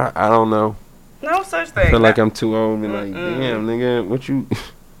 I don't know. No such thing. I feel like I'm too old and like, damn, nigga, what you?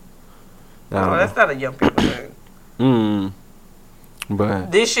 No, that's not a young people thing. But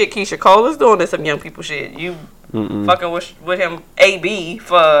this shit Keisha Cole is doing is some young people shit. You fucking with him AB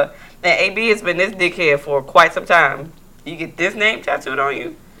for, and AB has been this dickhead for quite some time. You get this name tattooed on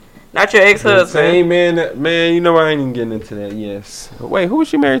you? Not your ex-husband. Same man, you know I ain't even getting into that. Yes. Wait, who was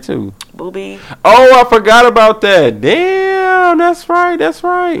she married to? Booby. Oh, I forgot about that. Damn, that's right.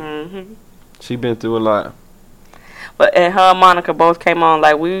 Mm-hmm. She been through a lot. But and her and Monica both came on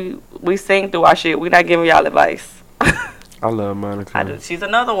like we sing through our shit. We not giving y'all advice. I love Monica. I do. She's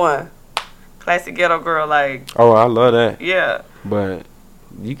another one. Classic ghetto girl. Like. Oh, I love that. Yeah. But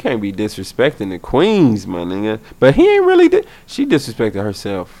you can't be disrespecting the queens, my nigga. But he ain't really. She disrespected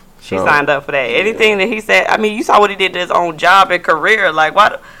herself. She signed up for that. Anything that he said. I mean, you saw what he did to his own job and career. Like,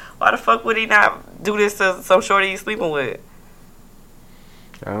 why the fuck would he not do this to some shorty he's sleeping with?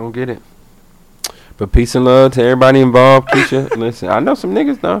 I don't get it. But peace and love to everybody involved, Keisha. Listen, I know some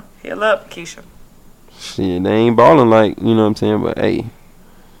niggas though. Heal up, Keisha. Shit, they ain't balling like, you know what I'm saying? But hey.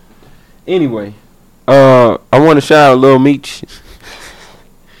 Anyway, I want to shout out Lil Meech.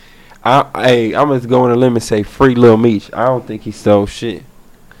 I'm just going to limit and say free Lil Meech. I don't think he stole shit.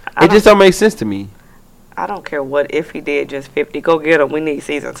 It just don't make sense to me. I don't care what if he did just 50. Go get him. We need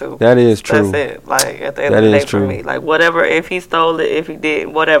season 2. That is true. That's it. Like at the end of the day for me. Like whatever, if he stole it, if he did,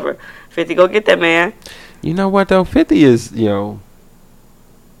 whatever. 50, go get that man. You know what though? 50 is,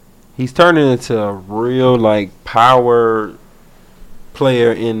 he's turning into a real like power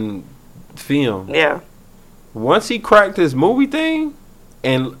player in film. Yeah. Once he cracked his movie thing,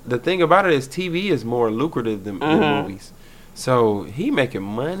 and the thing about it is TV is more lucrative than movies. So he making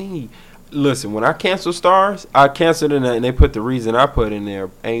money. Listen, when I cancel stars, I canceled it and they put the reason I put in there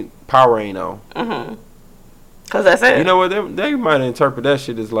power ain't on. Cause that's it. You know what? They might interpret that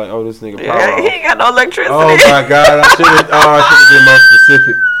shit as like, oh, this nigga power. Yeah, he ain't got no electricity. Oh my god, I should have been more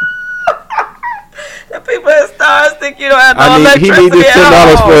specific. The people at stars think you don't have no electricity. He needed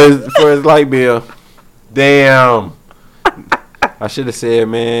 $10 for his light bill. Damn. I should have said,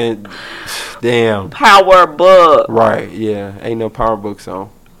 man. Damn. Power book. Right, yeah. Ain't no power books on.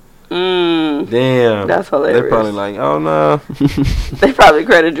 Damn. That's hilarious. They're probably like, oh no. They probably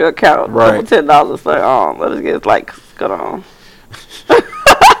credited your account. Right. $10. Like, oh, let us get likes. Go on.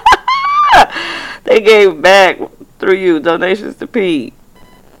 They gave back through you donations to Pete.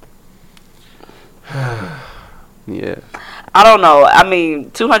 Yeah. I don't know. I mean,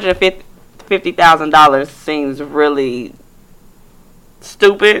 $250,000 seems really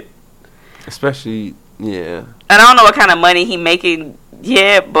stupid. Especially, yeah. And I don't know what kind of money he making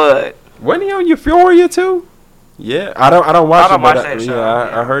yet, but wasn't he on Euphoria too? Yeah, I don't watch that show.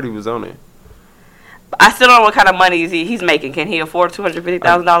 Yeah, I heard he was on it. I still don't know what kind of money he's making. Can he afford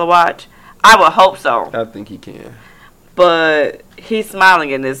 $250,000 watch? I would hope so. I think he can. But he's smiling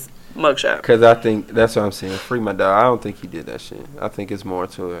in this mugshot. Because I think that's what I'm saying. Free my dog. I don't think he did that shit. I think it's more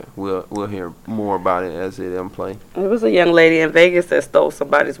to it. We'll hear more about it as it play. There was a young lady in Vegas that stole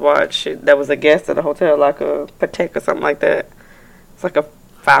somebody's watch. That was a guest at a hotel, like a Patek or something like that. It's like a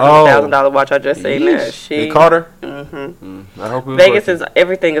 $500,000 watch. I just seen that. They caught her. Mm-hmm. I hope it was Vegas is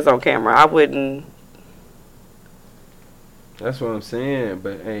everything is on camera. I wouldn't. That's what I'm saying.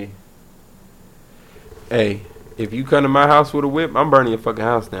 But hey. If you come to my house with a whip, I'm burning your fucking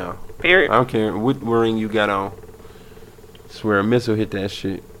house down. Period. I don't care what ring you got on. I swear a missile hit that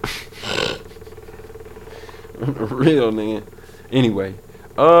shit. Real nigga. Anyway,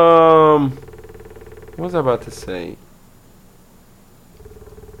 what was I about to say?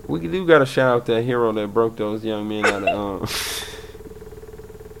 We do gotta shout out that hero that broke those young men out of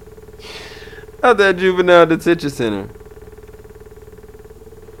out that juvenile detention center.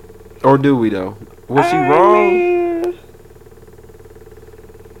 Or do we though? Was she wrong?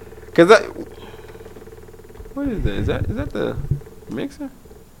 Cause what is that? Is that the mixer?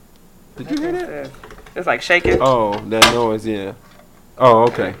 Did you hear that? It's like shaking. Oh, that noise, yeah. Oh,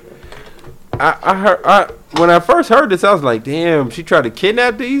 okay. I heard when I first heard this, I was like, damn, she tried to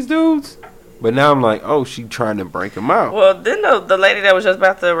kidnap these dudes. But now I'm like, oh, she trying to break them out. Well, then the lady that was just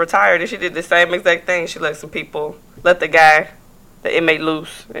about to retire, she did the same exact thing. She let the inmate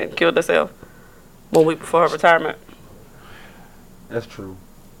loose and killed herself 1 week before her retirement. That's true.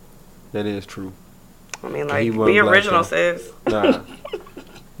 That is true. I mean, like, be original, sis. Nah.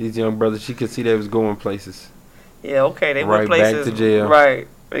 These young brothers, she could see they was going places. Yeah, okay, they went places. Back to jail. Right,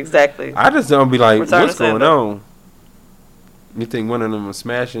 exactly. I just don't be like, what's going on? You think one of them was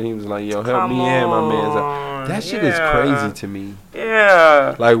smashing? He was like, "Yo, help Come me and my man's." on. That shit is crazy to me.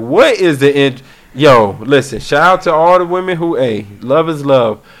 Yeah. Like, what is the Yo, listen. Shout out to all the women who, love is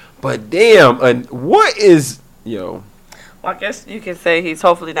love, but damn, what is yo? Well, I guess you can say he's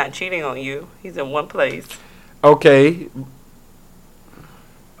hopefully not cheating on you. He's in one place. Okay.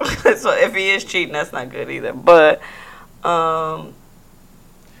 So if he is cheating, that's not good either. But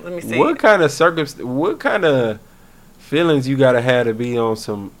let me see. What kind of feelings you gotta have to be on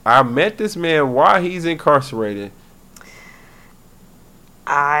some? I met this man while he's incarcerated.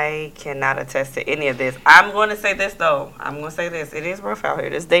 I cannot attest to any of this. I'm going to say this though. It is rough out here.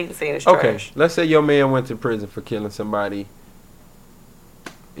 This dating scene is trash. Okay, let's say your man went to prison for killing somebody,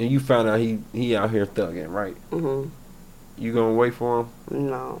 and you found out he out here thugging, right? Mm-hmm. You gonna wait for him?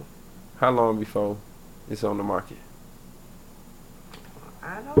 No. How long before it's on the market?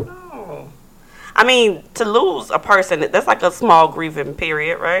 I don't know. I mean, to lose a person, that's like a small grieving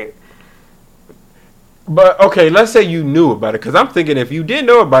period, right? But, okay, let's say you knew about it. Because I'm thinking if you didn't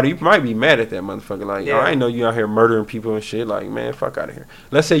know about it, you might be mad at that motherfucker. Like, Yeah. I ain't know you out here murdering people and shit. Like, man, fuck out of here.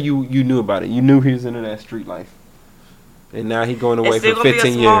 Let's say you knew about it. You knew he was into that street life. And now he going away for 15 years. It's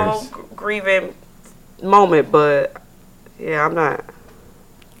still going to be a small grieving moment, but, yeah, I'm not.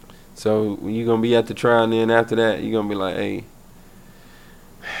 So, when you going to be at the trial, and then after that, you going to be like, hey,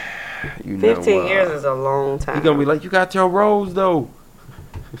 15 years is a long time. You going to be like, you got your rose, though.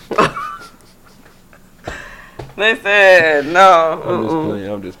 Listen,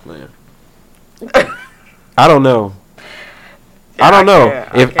 no. I'm just playing. I don't know. Yeah, I don't know.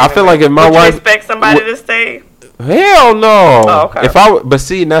 I feel like if my wife, would you expect somebody to stay? Hell no. Oh, okay. But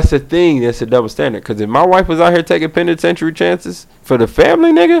see, that's the thing. That's a double standard. Because if my wife was out here taking penitentiary chances for the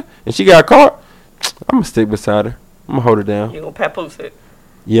family, nigga, and she got caught, I'm gonna stick beside her. I'm gonna hold her down. You gonna papoose it?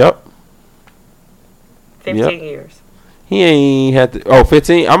 Yep. 15 years. He ain't had to. Oh,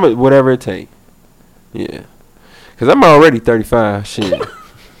 15. Whatever it take. Yeah. Cause I'm already 35. Shit.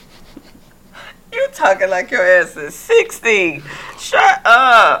 You talking like your ass is 60. Shut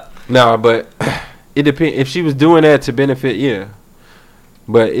up. No, but it depends. If she was doing that to benefit, yeah.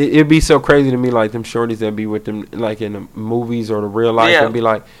 But it'd be so crazy to me, like them shorties that be with them, like in the movies or the real life, and be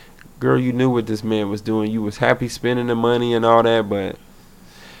like, "Girl, you knew what this man was doing. You was happy spending the money and all that."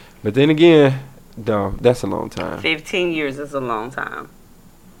 But then again, dog, that's a long time. 15 years is a long time.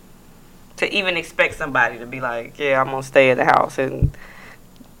 To even expect somebody to be like, yeah, I'm going to stay at the house and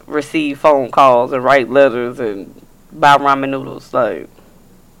receive phone calls and write letters and buy ramen noodles. Like,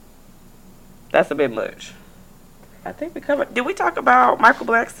 that's a bit much. I think we covered. Did we talk about Michael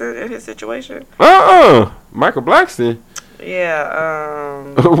Blackston and his situation? Michael Blackston?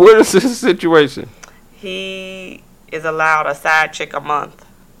 Yeah. What is his situation? He is allowed a side chick a month.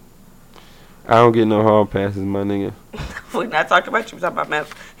 I don't get no hall passes, my nigga. We're not talking about you. We're talking about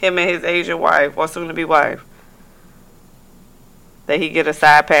him and his Asian wife, or soon-to-be wife. That he get a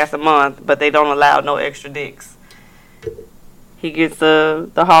side pass a month, but they don't allow no extra dicks. He gets the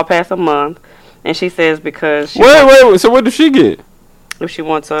hall pass a month, and she says because she wait. So what does she get? If she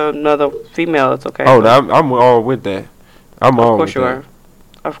wants another female, it's okay. Oh, I'm all with that. I'm all with that.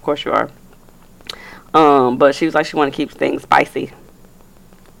 Of course you are. But she was like she want to keep things spicy.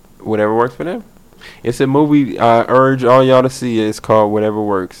 Whatever works for them. It's a movie I urge all y'all to see. It's called Whatever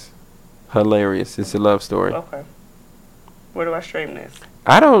Works. Hilarious. It's a love story. Okay. Where do I stream this?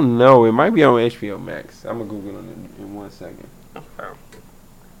 I don't know. It might be on HBO Max. I'm going to Google it in 1 second. Okay.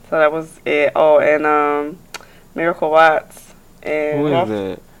 So that was it. Oh, and Miracle Watts. And who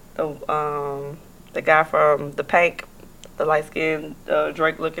is that? The guy from The Pank. The light-skinned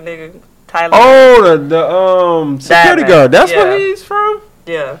Drake-looking nigga. Tyler. Oh, the security guard. That's where he's from?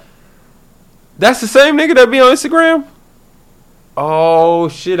 Yeah. That's the same nigga that be on Instagram? Oh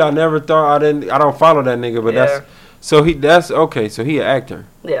shit, I never thought I don't follow that nigga, but that's okay, so he an actor.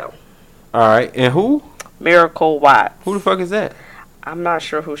 Yeah. Alright, and who? Miracle Watts. Who the fuck is that? I'm not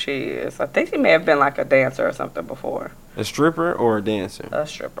sure who she is. I think she may have been like a dancer or something before. A stripper or a dancer? A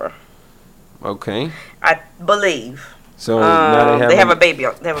stripper. Okay. I believe. So now they have a baby.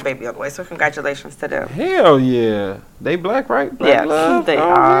 They have a baby on the way. So congratulations to them. Hell yeah! They black, right? Black love? They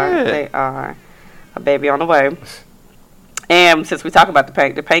are. Yeah. They are. A baby on the way. And since we talk about the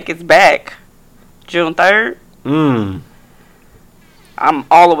Pank is back June 3rd. I'm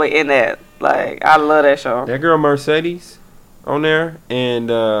all the way in that. Like, I love that show. That girl Mercedes on there and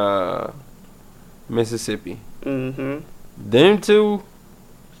Mississippi. Mm-hmm. Them two.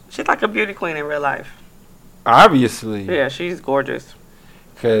 She's like a beauty queen in real life. Obviously. Yeah, she's gorgeous.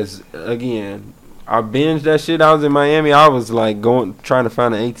 Because, again, I binged that shit. I was in Miami. I was, like, trying to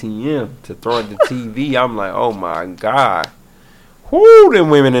find an ATM to throw at the TV. I'm like, oh, my God. whoo, them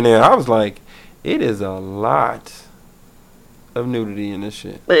women in there. I was like, it is a lot of nudity in this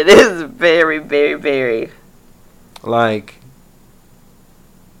shit. It is very, very, very. Like,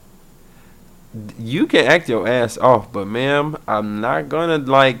 you can act your ass off, but ma'am, I'm not gonna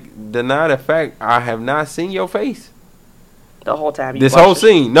like deny the fact I have not seen your face. The whole time. This whole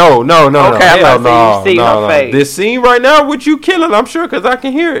scene. No. Okay, I'm about to say you see her face. This scene right now, what you killing, I'm sure, because I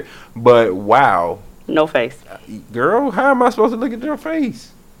can hear it. But wow. No face. Girl, how am I supposed to look at your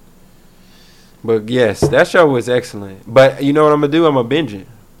face? But yes, that show was excellent. But you know what I'm going to do? I'm going to binge it.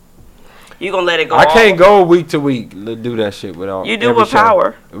 You going to let it go I can't go week to week to do that shit with all. You do with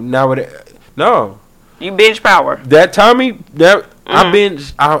Power. Now with it, no. You binge Power. That Tommy, I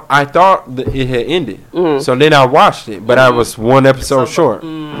binged. I thought that it had ended, so then I watched it, but I was one episode short.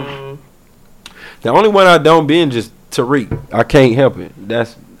 The only one I don't binge is Tariq. I can't help it.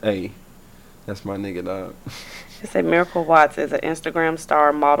 That's my nigga, dog. It said Miracle Watts is an Instagram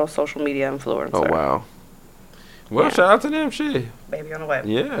star, model, social media influencer. Oh wow. Well, shout out to them. Shit. Baby on the way.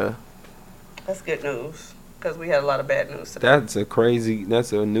 Yeah. That's good news because we had a lot of bad news today.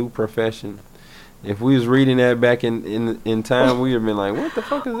 That's a new profession. If we was reading that back in time, we would have been like, what the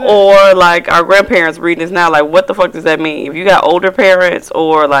fuck is that? Or like our grandparents reading this now, like, what the fuck does that mean? If you got older parents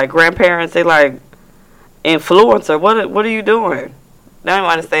or like grandparents, they like influencer. What are you doing? They don't even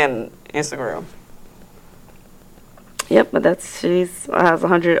understand Instagram. Yep, but she has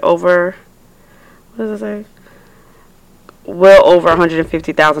 100 over. What does it say? Well over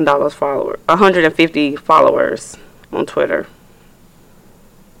 $150,000 150 followers on Twitter.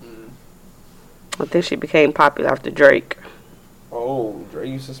 I think she became popular after Drake. Oh,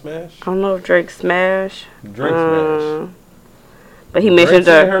 Drake used to smash? I don't know if Drake smashed. Drake smashed. But he mentioned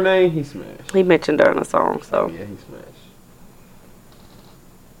Drake said her name, he smashed. He mentioned her in a song, so. Oh, yeah, he smashed.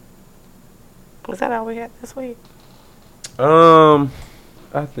 Was that all we had this week?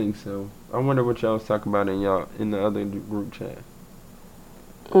 I think so. I wonder what y'all was talking about in the other group chat.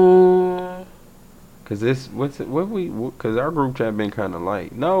 Cause cause our group chat been kind of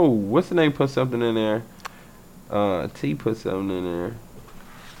light. No, what's the name? Put something in there. T put something in there.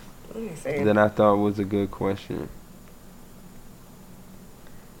 Let me see. That I thought was a good question.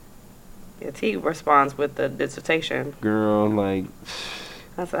 Yeah, T responds with the dissertation. Girl, like.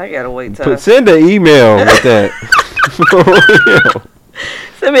 I gotta wait till. Send an email with that.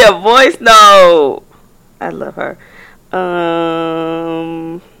 Send me a voice note. I love her.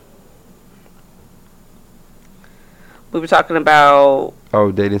 We were talking about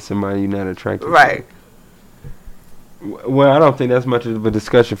dating somebody you're not attracted to. Right. Well, I don't think that's much of a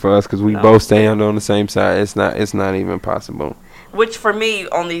discussion for us because we both stand on the same side. It's not even possible. Which for me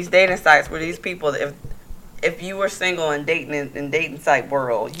on these dating sites were these people if you were single and dating in dating site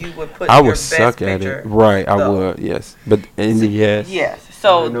world, you would put your best picture. I would suck at it. Right, I would, yes. But yes. Yes.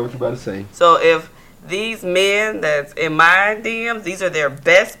 So I know what you're about to say. So if these men that's in my DMs, these are their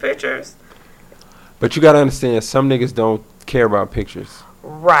best pictures. But you gotta understand, some niggas don't care about pictures.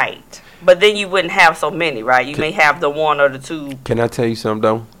 Right. But then you wouldn't have so many, right? You may have the one or the two. Can I tell you something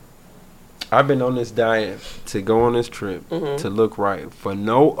though? I've been on this diet to go on this trip to look right for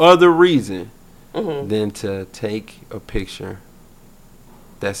no other reason than to take a picture.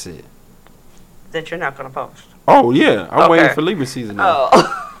 That's it. That you're not gonna post. Oh yeah, I'm waiting for Libra season now.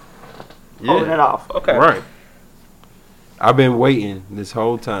 Oh, yeah. Holding it off. Okay, right. I've been waiting this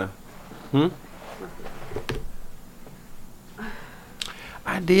whole time.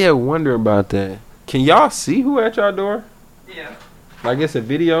 I did wonder about that. Can y'all see who at y'all door? Yeah. Like it's a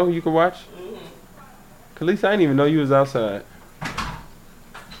video you can watch? Khalees, I didn't even know you was outside.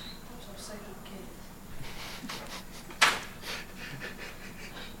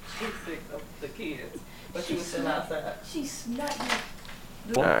 She's sick of the kids, but she was still outside. She's snotty.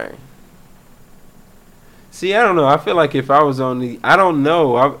 Alright. See, I don't know. I feel like if I was on the, I don't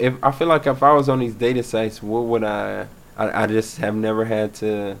know. I feel like if I was on these dating sites, what would I just have never had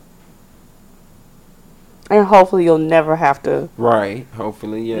to. And hopefully you'll never have to. Right.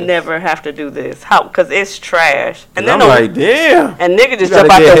 Hopefully, yes. Never have to do this. How? Because it's trash. And then I'm like, damn. And nigga just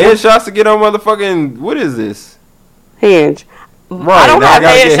jump out there. Headshots to get on motherfucking. What is this? Hinge. Right. I don't have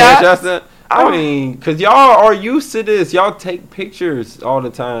headshots. I mean, because y'all are used to this. Y'all take pictures all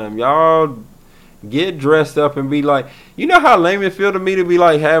the time. Y'all get dressed up and be like, you know how lame it feel to me to be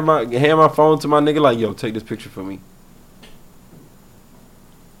like, hand my phone to my nigga like, yo, take this picture for me.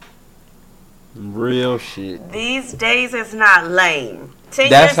 Real shit. These days it's not lame.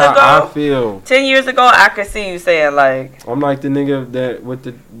 That's how I feel. 10 years ago, I could see you saying like, I'm like the nigga that with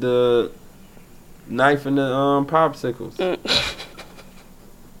the knife and the popsicles.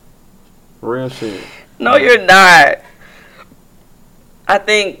 Real shit. No, you're not. I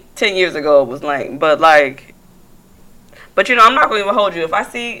think 10 years ago it was lame, but like, but you know, I'm not gonna even hold you. If I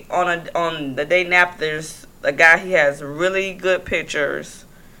see on the dating app, there's a guy, he has really good pictures,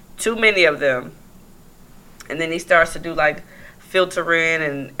 too many of them, and then he starts to do like filtering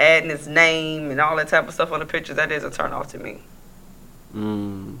and adding his name and all that type of stuff on the pictures, that is a turn off to me.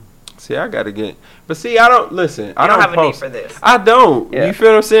 See, I gotta get, but see, I don't listen. I don't have post. a need for this. I don't. Yeah. You feel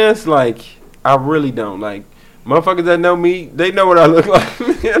what I'm saying? It's like I really don't. Like motherfuckers that know me, they know what I look like.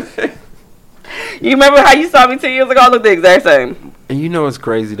 You remember how you saw me 10 years ago? I look the exact same. And you know what's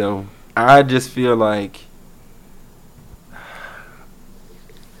crazy though? I just feel like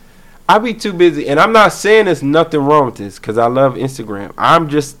I be too busy, and I'm not saying there's nothing wrong with this because I love Instagram. I'm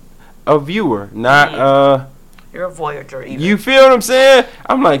just a viewer, not You're a voyager. Even. You feel what I'm saying?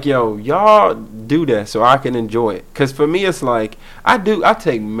 I'm like, yo, y'all do that so I can enjoy it. Cause for me, it's like I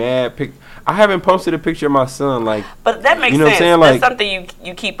take mad pic. I haven't posted a picture of my son like. But that makes you know sense. What I'm saying? That's like, something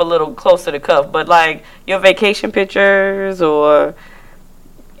you keep a little close to the cuff. But like your vacation pictures or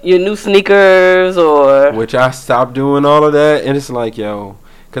your new sneakers or. Which I stopped doing all of that, and it's like, yo,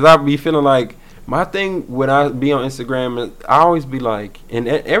 cause I be feeling like my thing when I be on Instagram, I always be like, and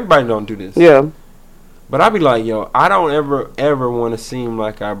everybody don't do this. Yeah. But I be like, yo, I don't ever want to seem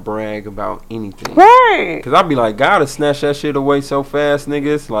like I brag about anything. Right. Because I be like, God to snatch that shit away so fast,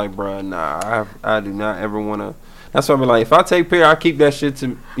 nigga. It's like, bruh, nah, I do not ever want to. That's why I be like, if I take picture, I keep that shit to,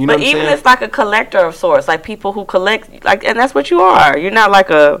 you know what I'm saying? But even it's like a collector of sorts. Like people who collect, like, and that's what you are. You're not like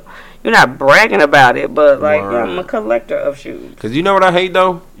you're not bragging about it, but like, yeah, I'm a collector of shoes. Because you know what I hate,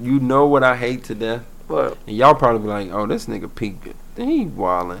 though? You know what I hate to death? What? And y'all probably be like, oh, this nigga peaked. He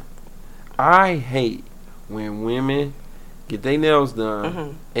wildin'. I hate when women get their nails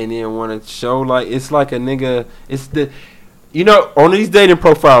done and then want to show like it's like a nigga. It's the, you know, on these dating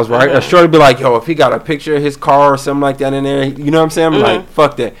profiles, right? A shorty be like, yo, if he got a picture of his car or something like that in there, you know what I'm saying? I'm like,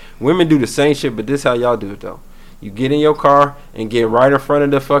 fuck that. Women do the same shit, but this how y'all do it though. You get in your car and get right in front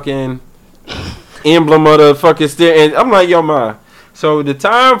of the fucking emblem of the fucking steer, and I'm like, yo, ma. So the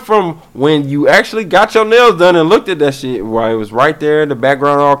time from when you actually got your nails done and looked at that shit, while it was right there, the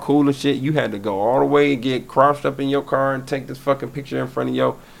background all cool and shit, you had to go all the way and get crouched up in your car and take this fucking picture in front of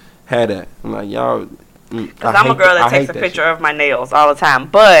your. Had that. I'm like, y'all. Because I'm a girl that takes a picture of my nails all the time,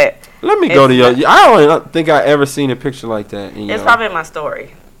 but let me go to your. I don't think I ever seen a picture like that. It's probably in my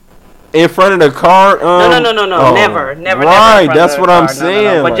story. In front of the car? No. Oh, Never. Right, that's what I'm saying.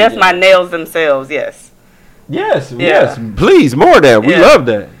 No. But like, just my nails themselves, yes. Yes. Please, more of that. We love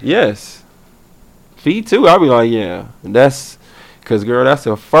that. Yes. Feet too. I'll be like, yeah. That's because, girl, that's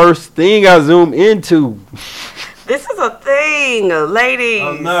the first thing I zoom into. This is a thing, ladies.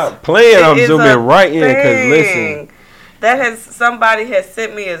 I'm not playing. I'm zooming right in because listen. Somebody has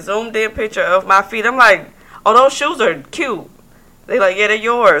sent me a zoomed in picture of my feet. I'm like, oh, those shoes are cute. They like, yeah, they're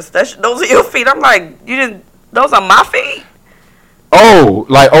yours. Those are your feet. I'm like, those are my feet. Oh,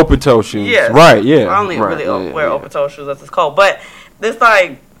 like open toe shoes. Yes. Right, yeah. I only really wear open toe shoes as it's cold. But this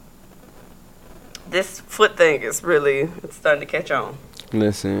foot thing is it's starting to catch on.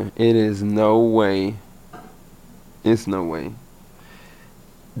 Listen, it is no way. It's no way.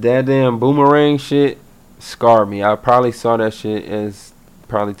 That damn boomerang shit scarred me. I probably saw that shit as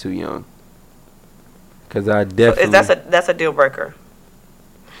probably too young. Cause I definitely. So that's a deal breaker.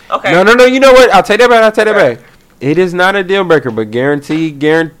 Okay. No. You know what? I'll take that back. It is not a deal breaker, but guarantee.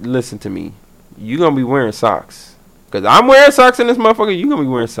 Listen to me. You gonna be wearing socks. Cause I'm wearing socks in this motherfucker. You gonna be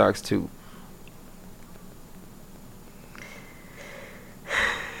wearing socks too.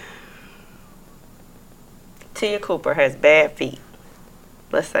 Tia Cooper has bad feet.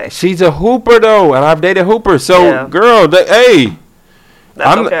 Let's say she's a hooper though, and I've dated hoopers. So, girl, hey.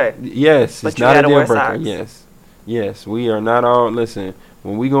 That's okay. Yes, but it's not a deal breaker. Yes, we are not all. Listen,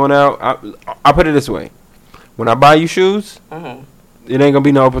 when we going out, I put it this way: when I buy you shoes, it ain't gonna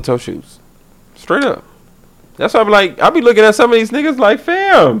be no open toe shoes. Straight up. That's why I be looking at some of these niggas like,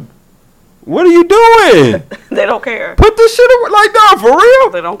 fam, what are you doing? They don't care. Put this shit away, like, no, for real.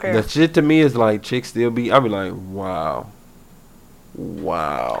 They don't care. The shit to me is like chicks still be. I be like, wow.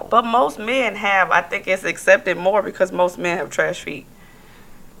 But most men have. I think it's accepted more because most men have trash feet.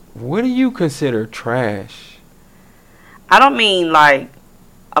 What do you consider trash? I don't mean like,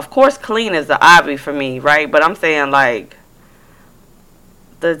 of course, clean is the obvious for me, right? But I'm saying like,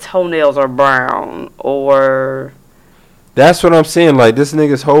 the toenails are brown or. That's what I'm saying. Like this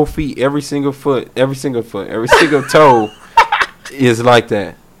nigga's whole feet, every single toe is like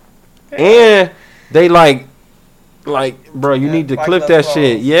that. And they like, bro, you need to clip that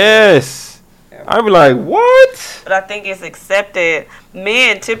shit. Yes. I be like, what? But I think it's accepted.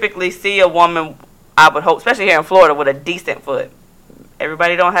 Men typically see a woman, I would hope, especially here in Florida, with a decent foot.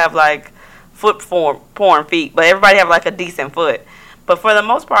 Everybody don't have like porn feet, but everybody have like a decent foot. But for the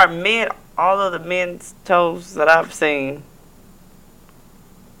most part, all of the men's toes that I've seen,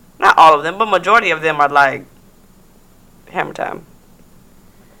 not all of them, but majority of them are like hammer time.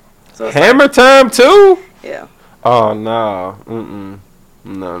 So hammer time too? Yeah. Oh no.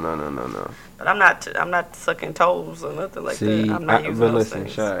 No. But I'm not sucking toes or nothing like See, that. I'm not using but those listen,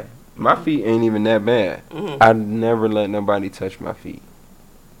 things. Shy, my feet ain't even that bad. Mm-hmm. I never let nobody touch my feet.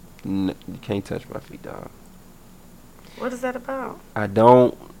 You can't touch my feet, dog. What is that about? I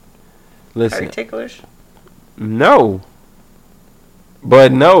don't. Are Listen. you ticklish? No.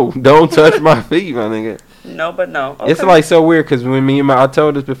 But no, don't touch my feet, my nigga. No, but no. Okay. It's like so weird because when I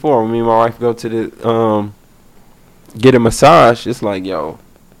told this before, when me and my wife go to the get a massage, it's like, yo,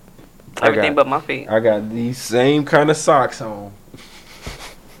 everything but my feet. I got these same kind of socks on.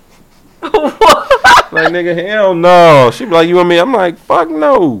 Like, nigga, hell no. She be like, you and me? I'm like, fuck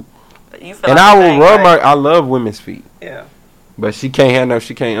no. You feel and like I will rub right? I love women's feet. Yeah. But she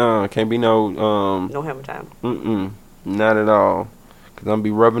can't be no no hammer time. Not at all. Cause I'm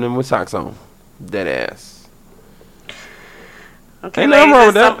be rubbing them with socks on. Dead ass. Okay, ain't nothing wrong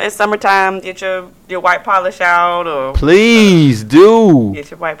with that. It's summertime. Get your white polish out, or please do.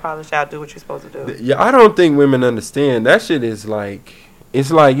 Get your white polish out. Do what you're supposed to do. Yeah, I don't think women understand that shit. Is like, it's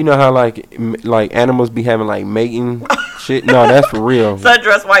like, you know how like animals be having like mating shit. No, that's for real.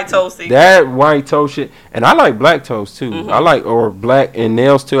 Sundress white toes. That white toe shit, and I like black toes too. Mm-hmm. I like or black and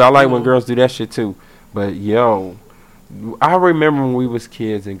nails too. I like when girls do that shit too. But yo, I remember when we was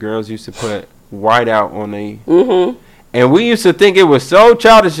kids and girls used to put white out on they. Mm-hmm. And we used to think it was so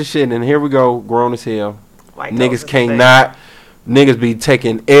childish and shit. And here we go, grown as hell. White niggas can't not. Niggas be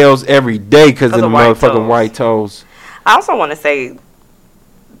taking L's every day because of the motherfucking white toes. I also want to say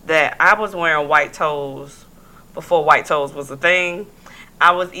that I was wearing white toes before white toes was a thing.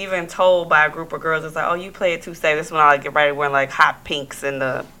 I was even told by a group of girls, it's like, oh, you play it too safe. This is when I get ready wearing like hot pinks and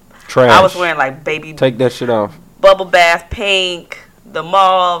the trash. I was wearing like baby. Take that shit off. Bubble bath pink, the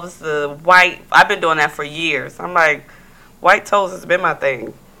mauves, the white. I've been doing that for years. I'm like, white toes has been my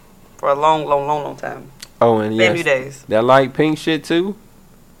thing for a long time. Oh, and yes, days. That light pink shit too.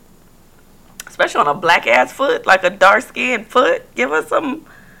 Especially on a black ass foot, like a dark skinned foot. Give us some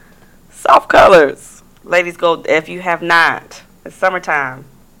soft colors. Ladies, go if you have not. It's summertime.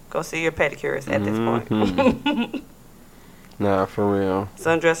 Go see your pedicurist at this point. Nah, for real.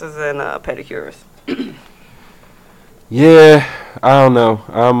 Sundresses and pedicures. Yeah, I don't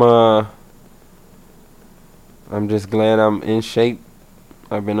know. I'm just glad I'm in shape.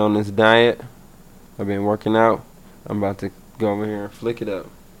 I've been on this diet. I've been working out. I'm about to go over here and flick it up.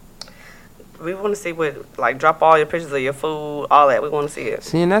 We want to see what, like, drop all your pictures of your food, all that. We want to see it.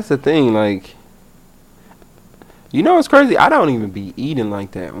 See, and that's the thing, like, you know what's crazy? I don't even be eating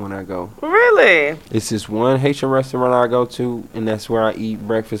like that when I go. Really? It's this one Haitian restaurant I go to, and that's where I eat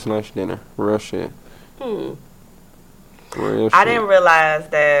breakfast, lunch, dinner. Real shit. Real shit. I didn't realize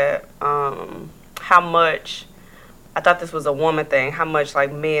that how much, I thought this was a woman thing, how much,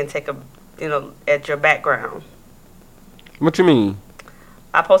 like, men take at your background. What you mean?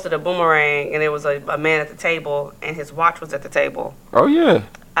 I posted a boomerang, and it was a man at the table, and his watch was at the table. Oh, yeah.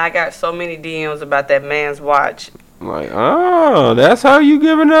 I got so many DMs about that man's watch. Like, oh, that's how you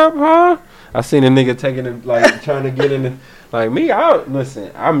giving up, huh? I seen a nigga taking it, like, trying to get in it. Like, me,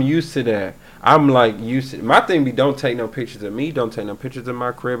 listen, I'm used to that. I'm, like, used to my thing be don't take no pictures of me. Don't take no pictures of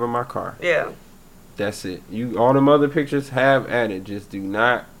my crib or my car. Yeah. That's it. All them other pictures have at it. Just do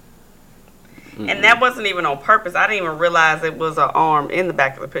not. And that wasn't even on purpose. I didn't even realize it was an arm in the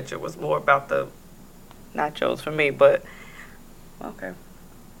back of the picture. It was more about the nachos for me, but okay.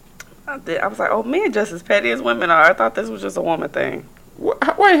 I was like, oh, men just as petty as women are. I thought this was just a woman thing. Wait,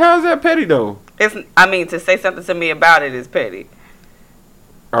 how's that petty, though? To say something to me about it is petty.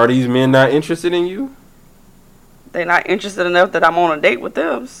 Are these men not interested in you? They're not interested enough that I'm on a date with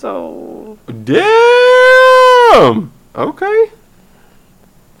them, so... Damn! Okay.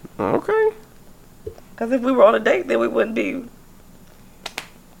 Because if we were on a date, then we wouldn't be...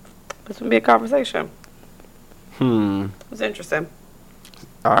 This would be a conversation. It was interesting.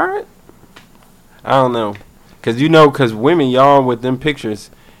 All right. I don't know. Because women, y'all, with them pictures,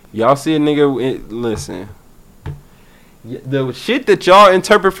 y'all see a nigga, listen. The shit that y'all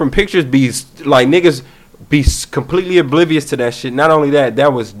interpret from pictures be, like, niggas be completely oblivious to that shit. Not only that, there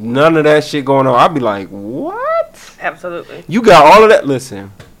was none of that shit going on. I'd be like, what? Absolutely. You got all of that?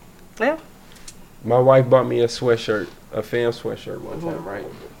 Listen. Yeah. My wife bought me a sweatshirt, a fam sweatshirt one time, right?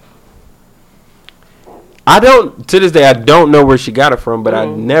 To this day, I don't know where she got it from, but I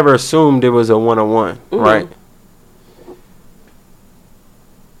never assumed it was a one-on-one, right?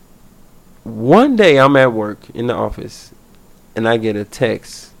 One day I'm at work in the office, and I get a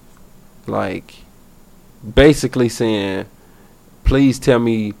text, like, basically saying, please tell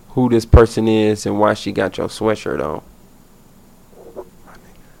me who this person is and why she got your sweatshirt on.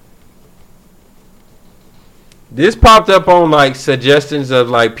 This popped up on, like, suggestions of,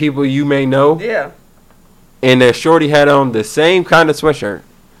 like, people you may know. Yeah. And that shorty had on the same kind of sweatshirt.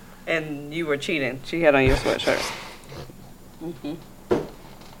 And you were cheating. She had on your sweatshirt. Mm-hmm.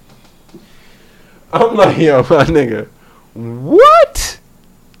 I'm like, yo, my nigga, what?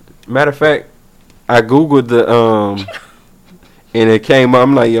 Matter of fact, I Googled the, and it came up.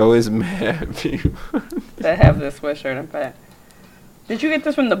 I'm like, yo, it's mad people that have this sweatshirt, in fact. Did you get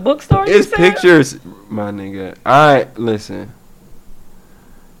this from the bookstore? It's pictures, my nigga. Listen.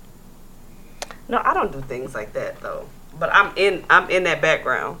 No, I don't do things like that though. But I'm in that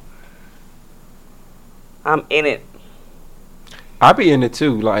background. I'm in it. I be in it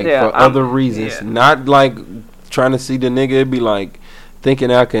too, like for other reasons. Yeah. Not like trying to see the nigga. It'd be like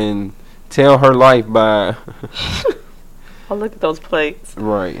thinking I can tell her life by. Oh, look at those plates.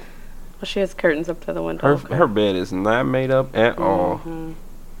 Right. Well, she has curtains up to the window. Her bed is not made up at all.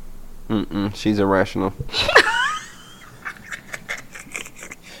 She's irrational. She's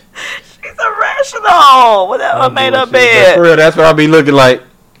irrational. Without her made up bed. For real, that's what I'll be looking like.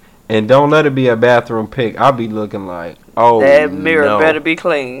 And don't let it be a bathroom pic. I'll be looking like, oh, that mirror better be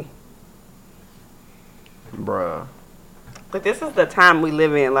clean. Bruh. But this is the time we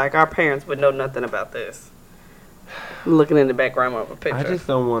live in. Like, our parents would know nothing about this. I'm looking in the background of a picture. I just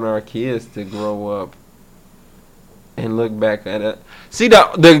don't want our kids to grow up and look back at it. See,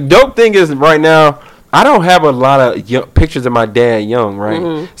 the dope thing is right now, I don't have a lot of pictures of my dad young, right?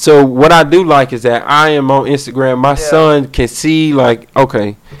 Mm-hmm. So what I do like is that I am on Instagram. My son can see, like,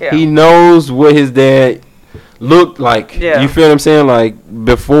 okay, he knows what his dad looked like. Yeah. You feel what I'm saying? Like,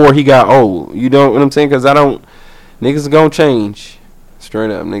 before he got old. You know what I'm saying? Because niggas is going to change.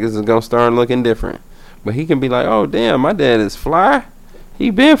 Straight up. Niggas is going to start looking different. But he can be like, oh, damn, my dad is fly.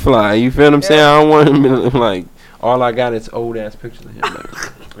 He been fly. You feel what I'm saying? I don't want him to, like, all I got is old-ass pictures of him.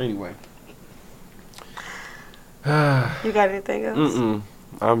 Like, anyway. You got anything else?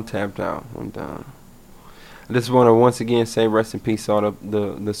 I'm tapped out. I'm done. I just want to once again say rest in peace to all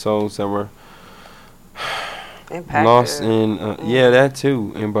the souls that were impacted. Lost in, that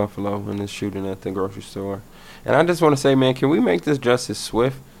too, in Buffalo in the shooting at the grocery store. And I just want to say, man, can we make this justice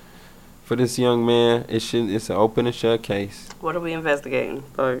swift for this young man? It's an open and shut case. What are we investigating?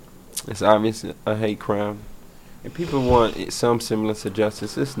 It's obviously a hate crime. If people want some semblance of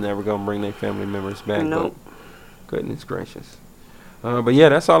justice, it's never going to bring their family members back. Nope. Goodness gracious. But yeah,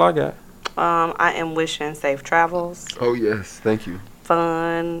 that's all I got. I am wishing safe travels. Oh, yes. Thank you.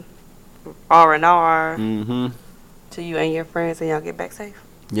 Fun. R&R. Mm-hmm. To you and your friends, and y'all get back safe.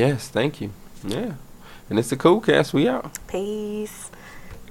 Yes, thank you. Yeah. And it's the Coolcast. We out. Peace.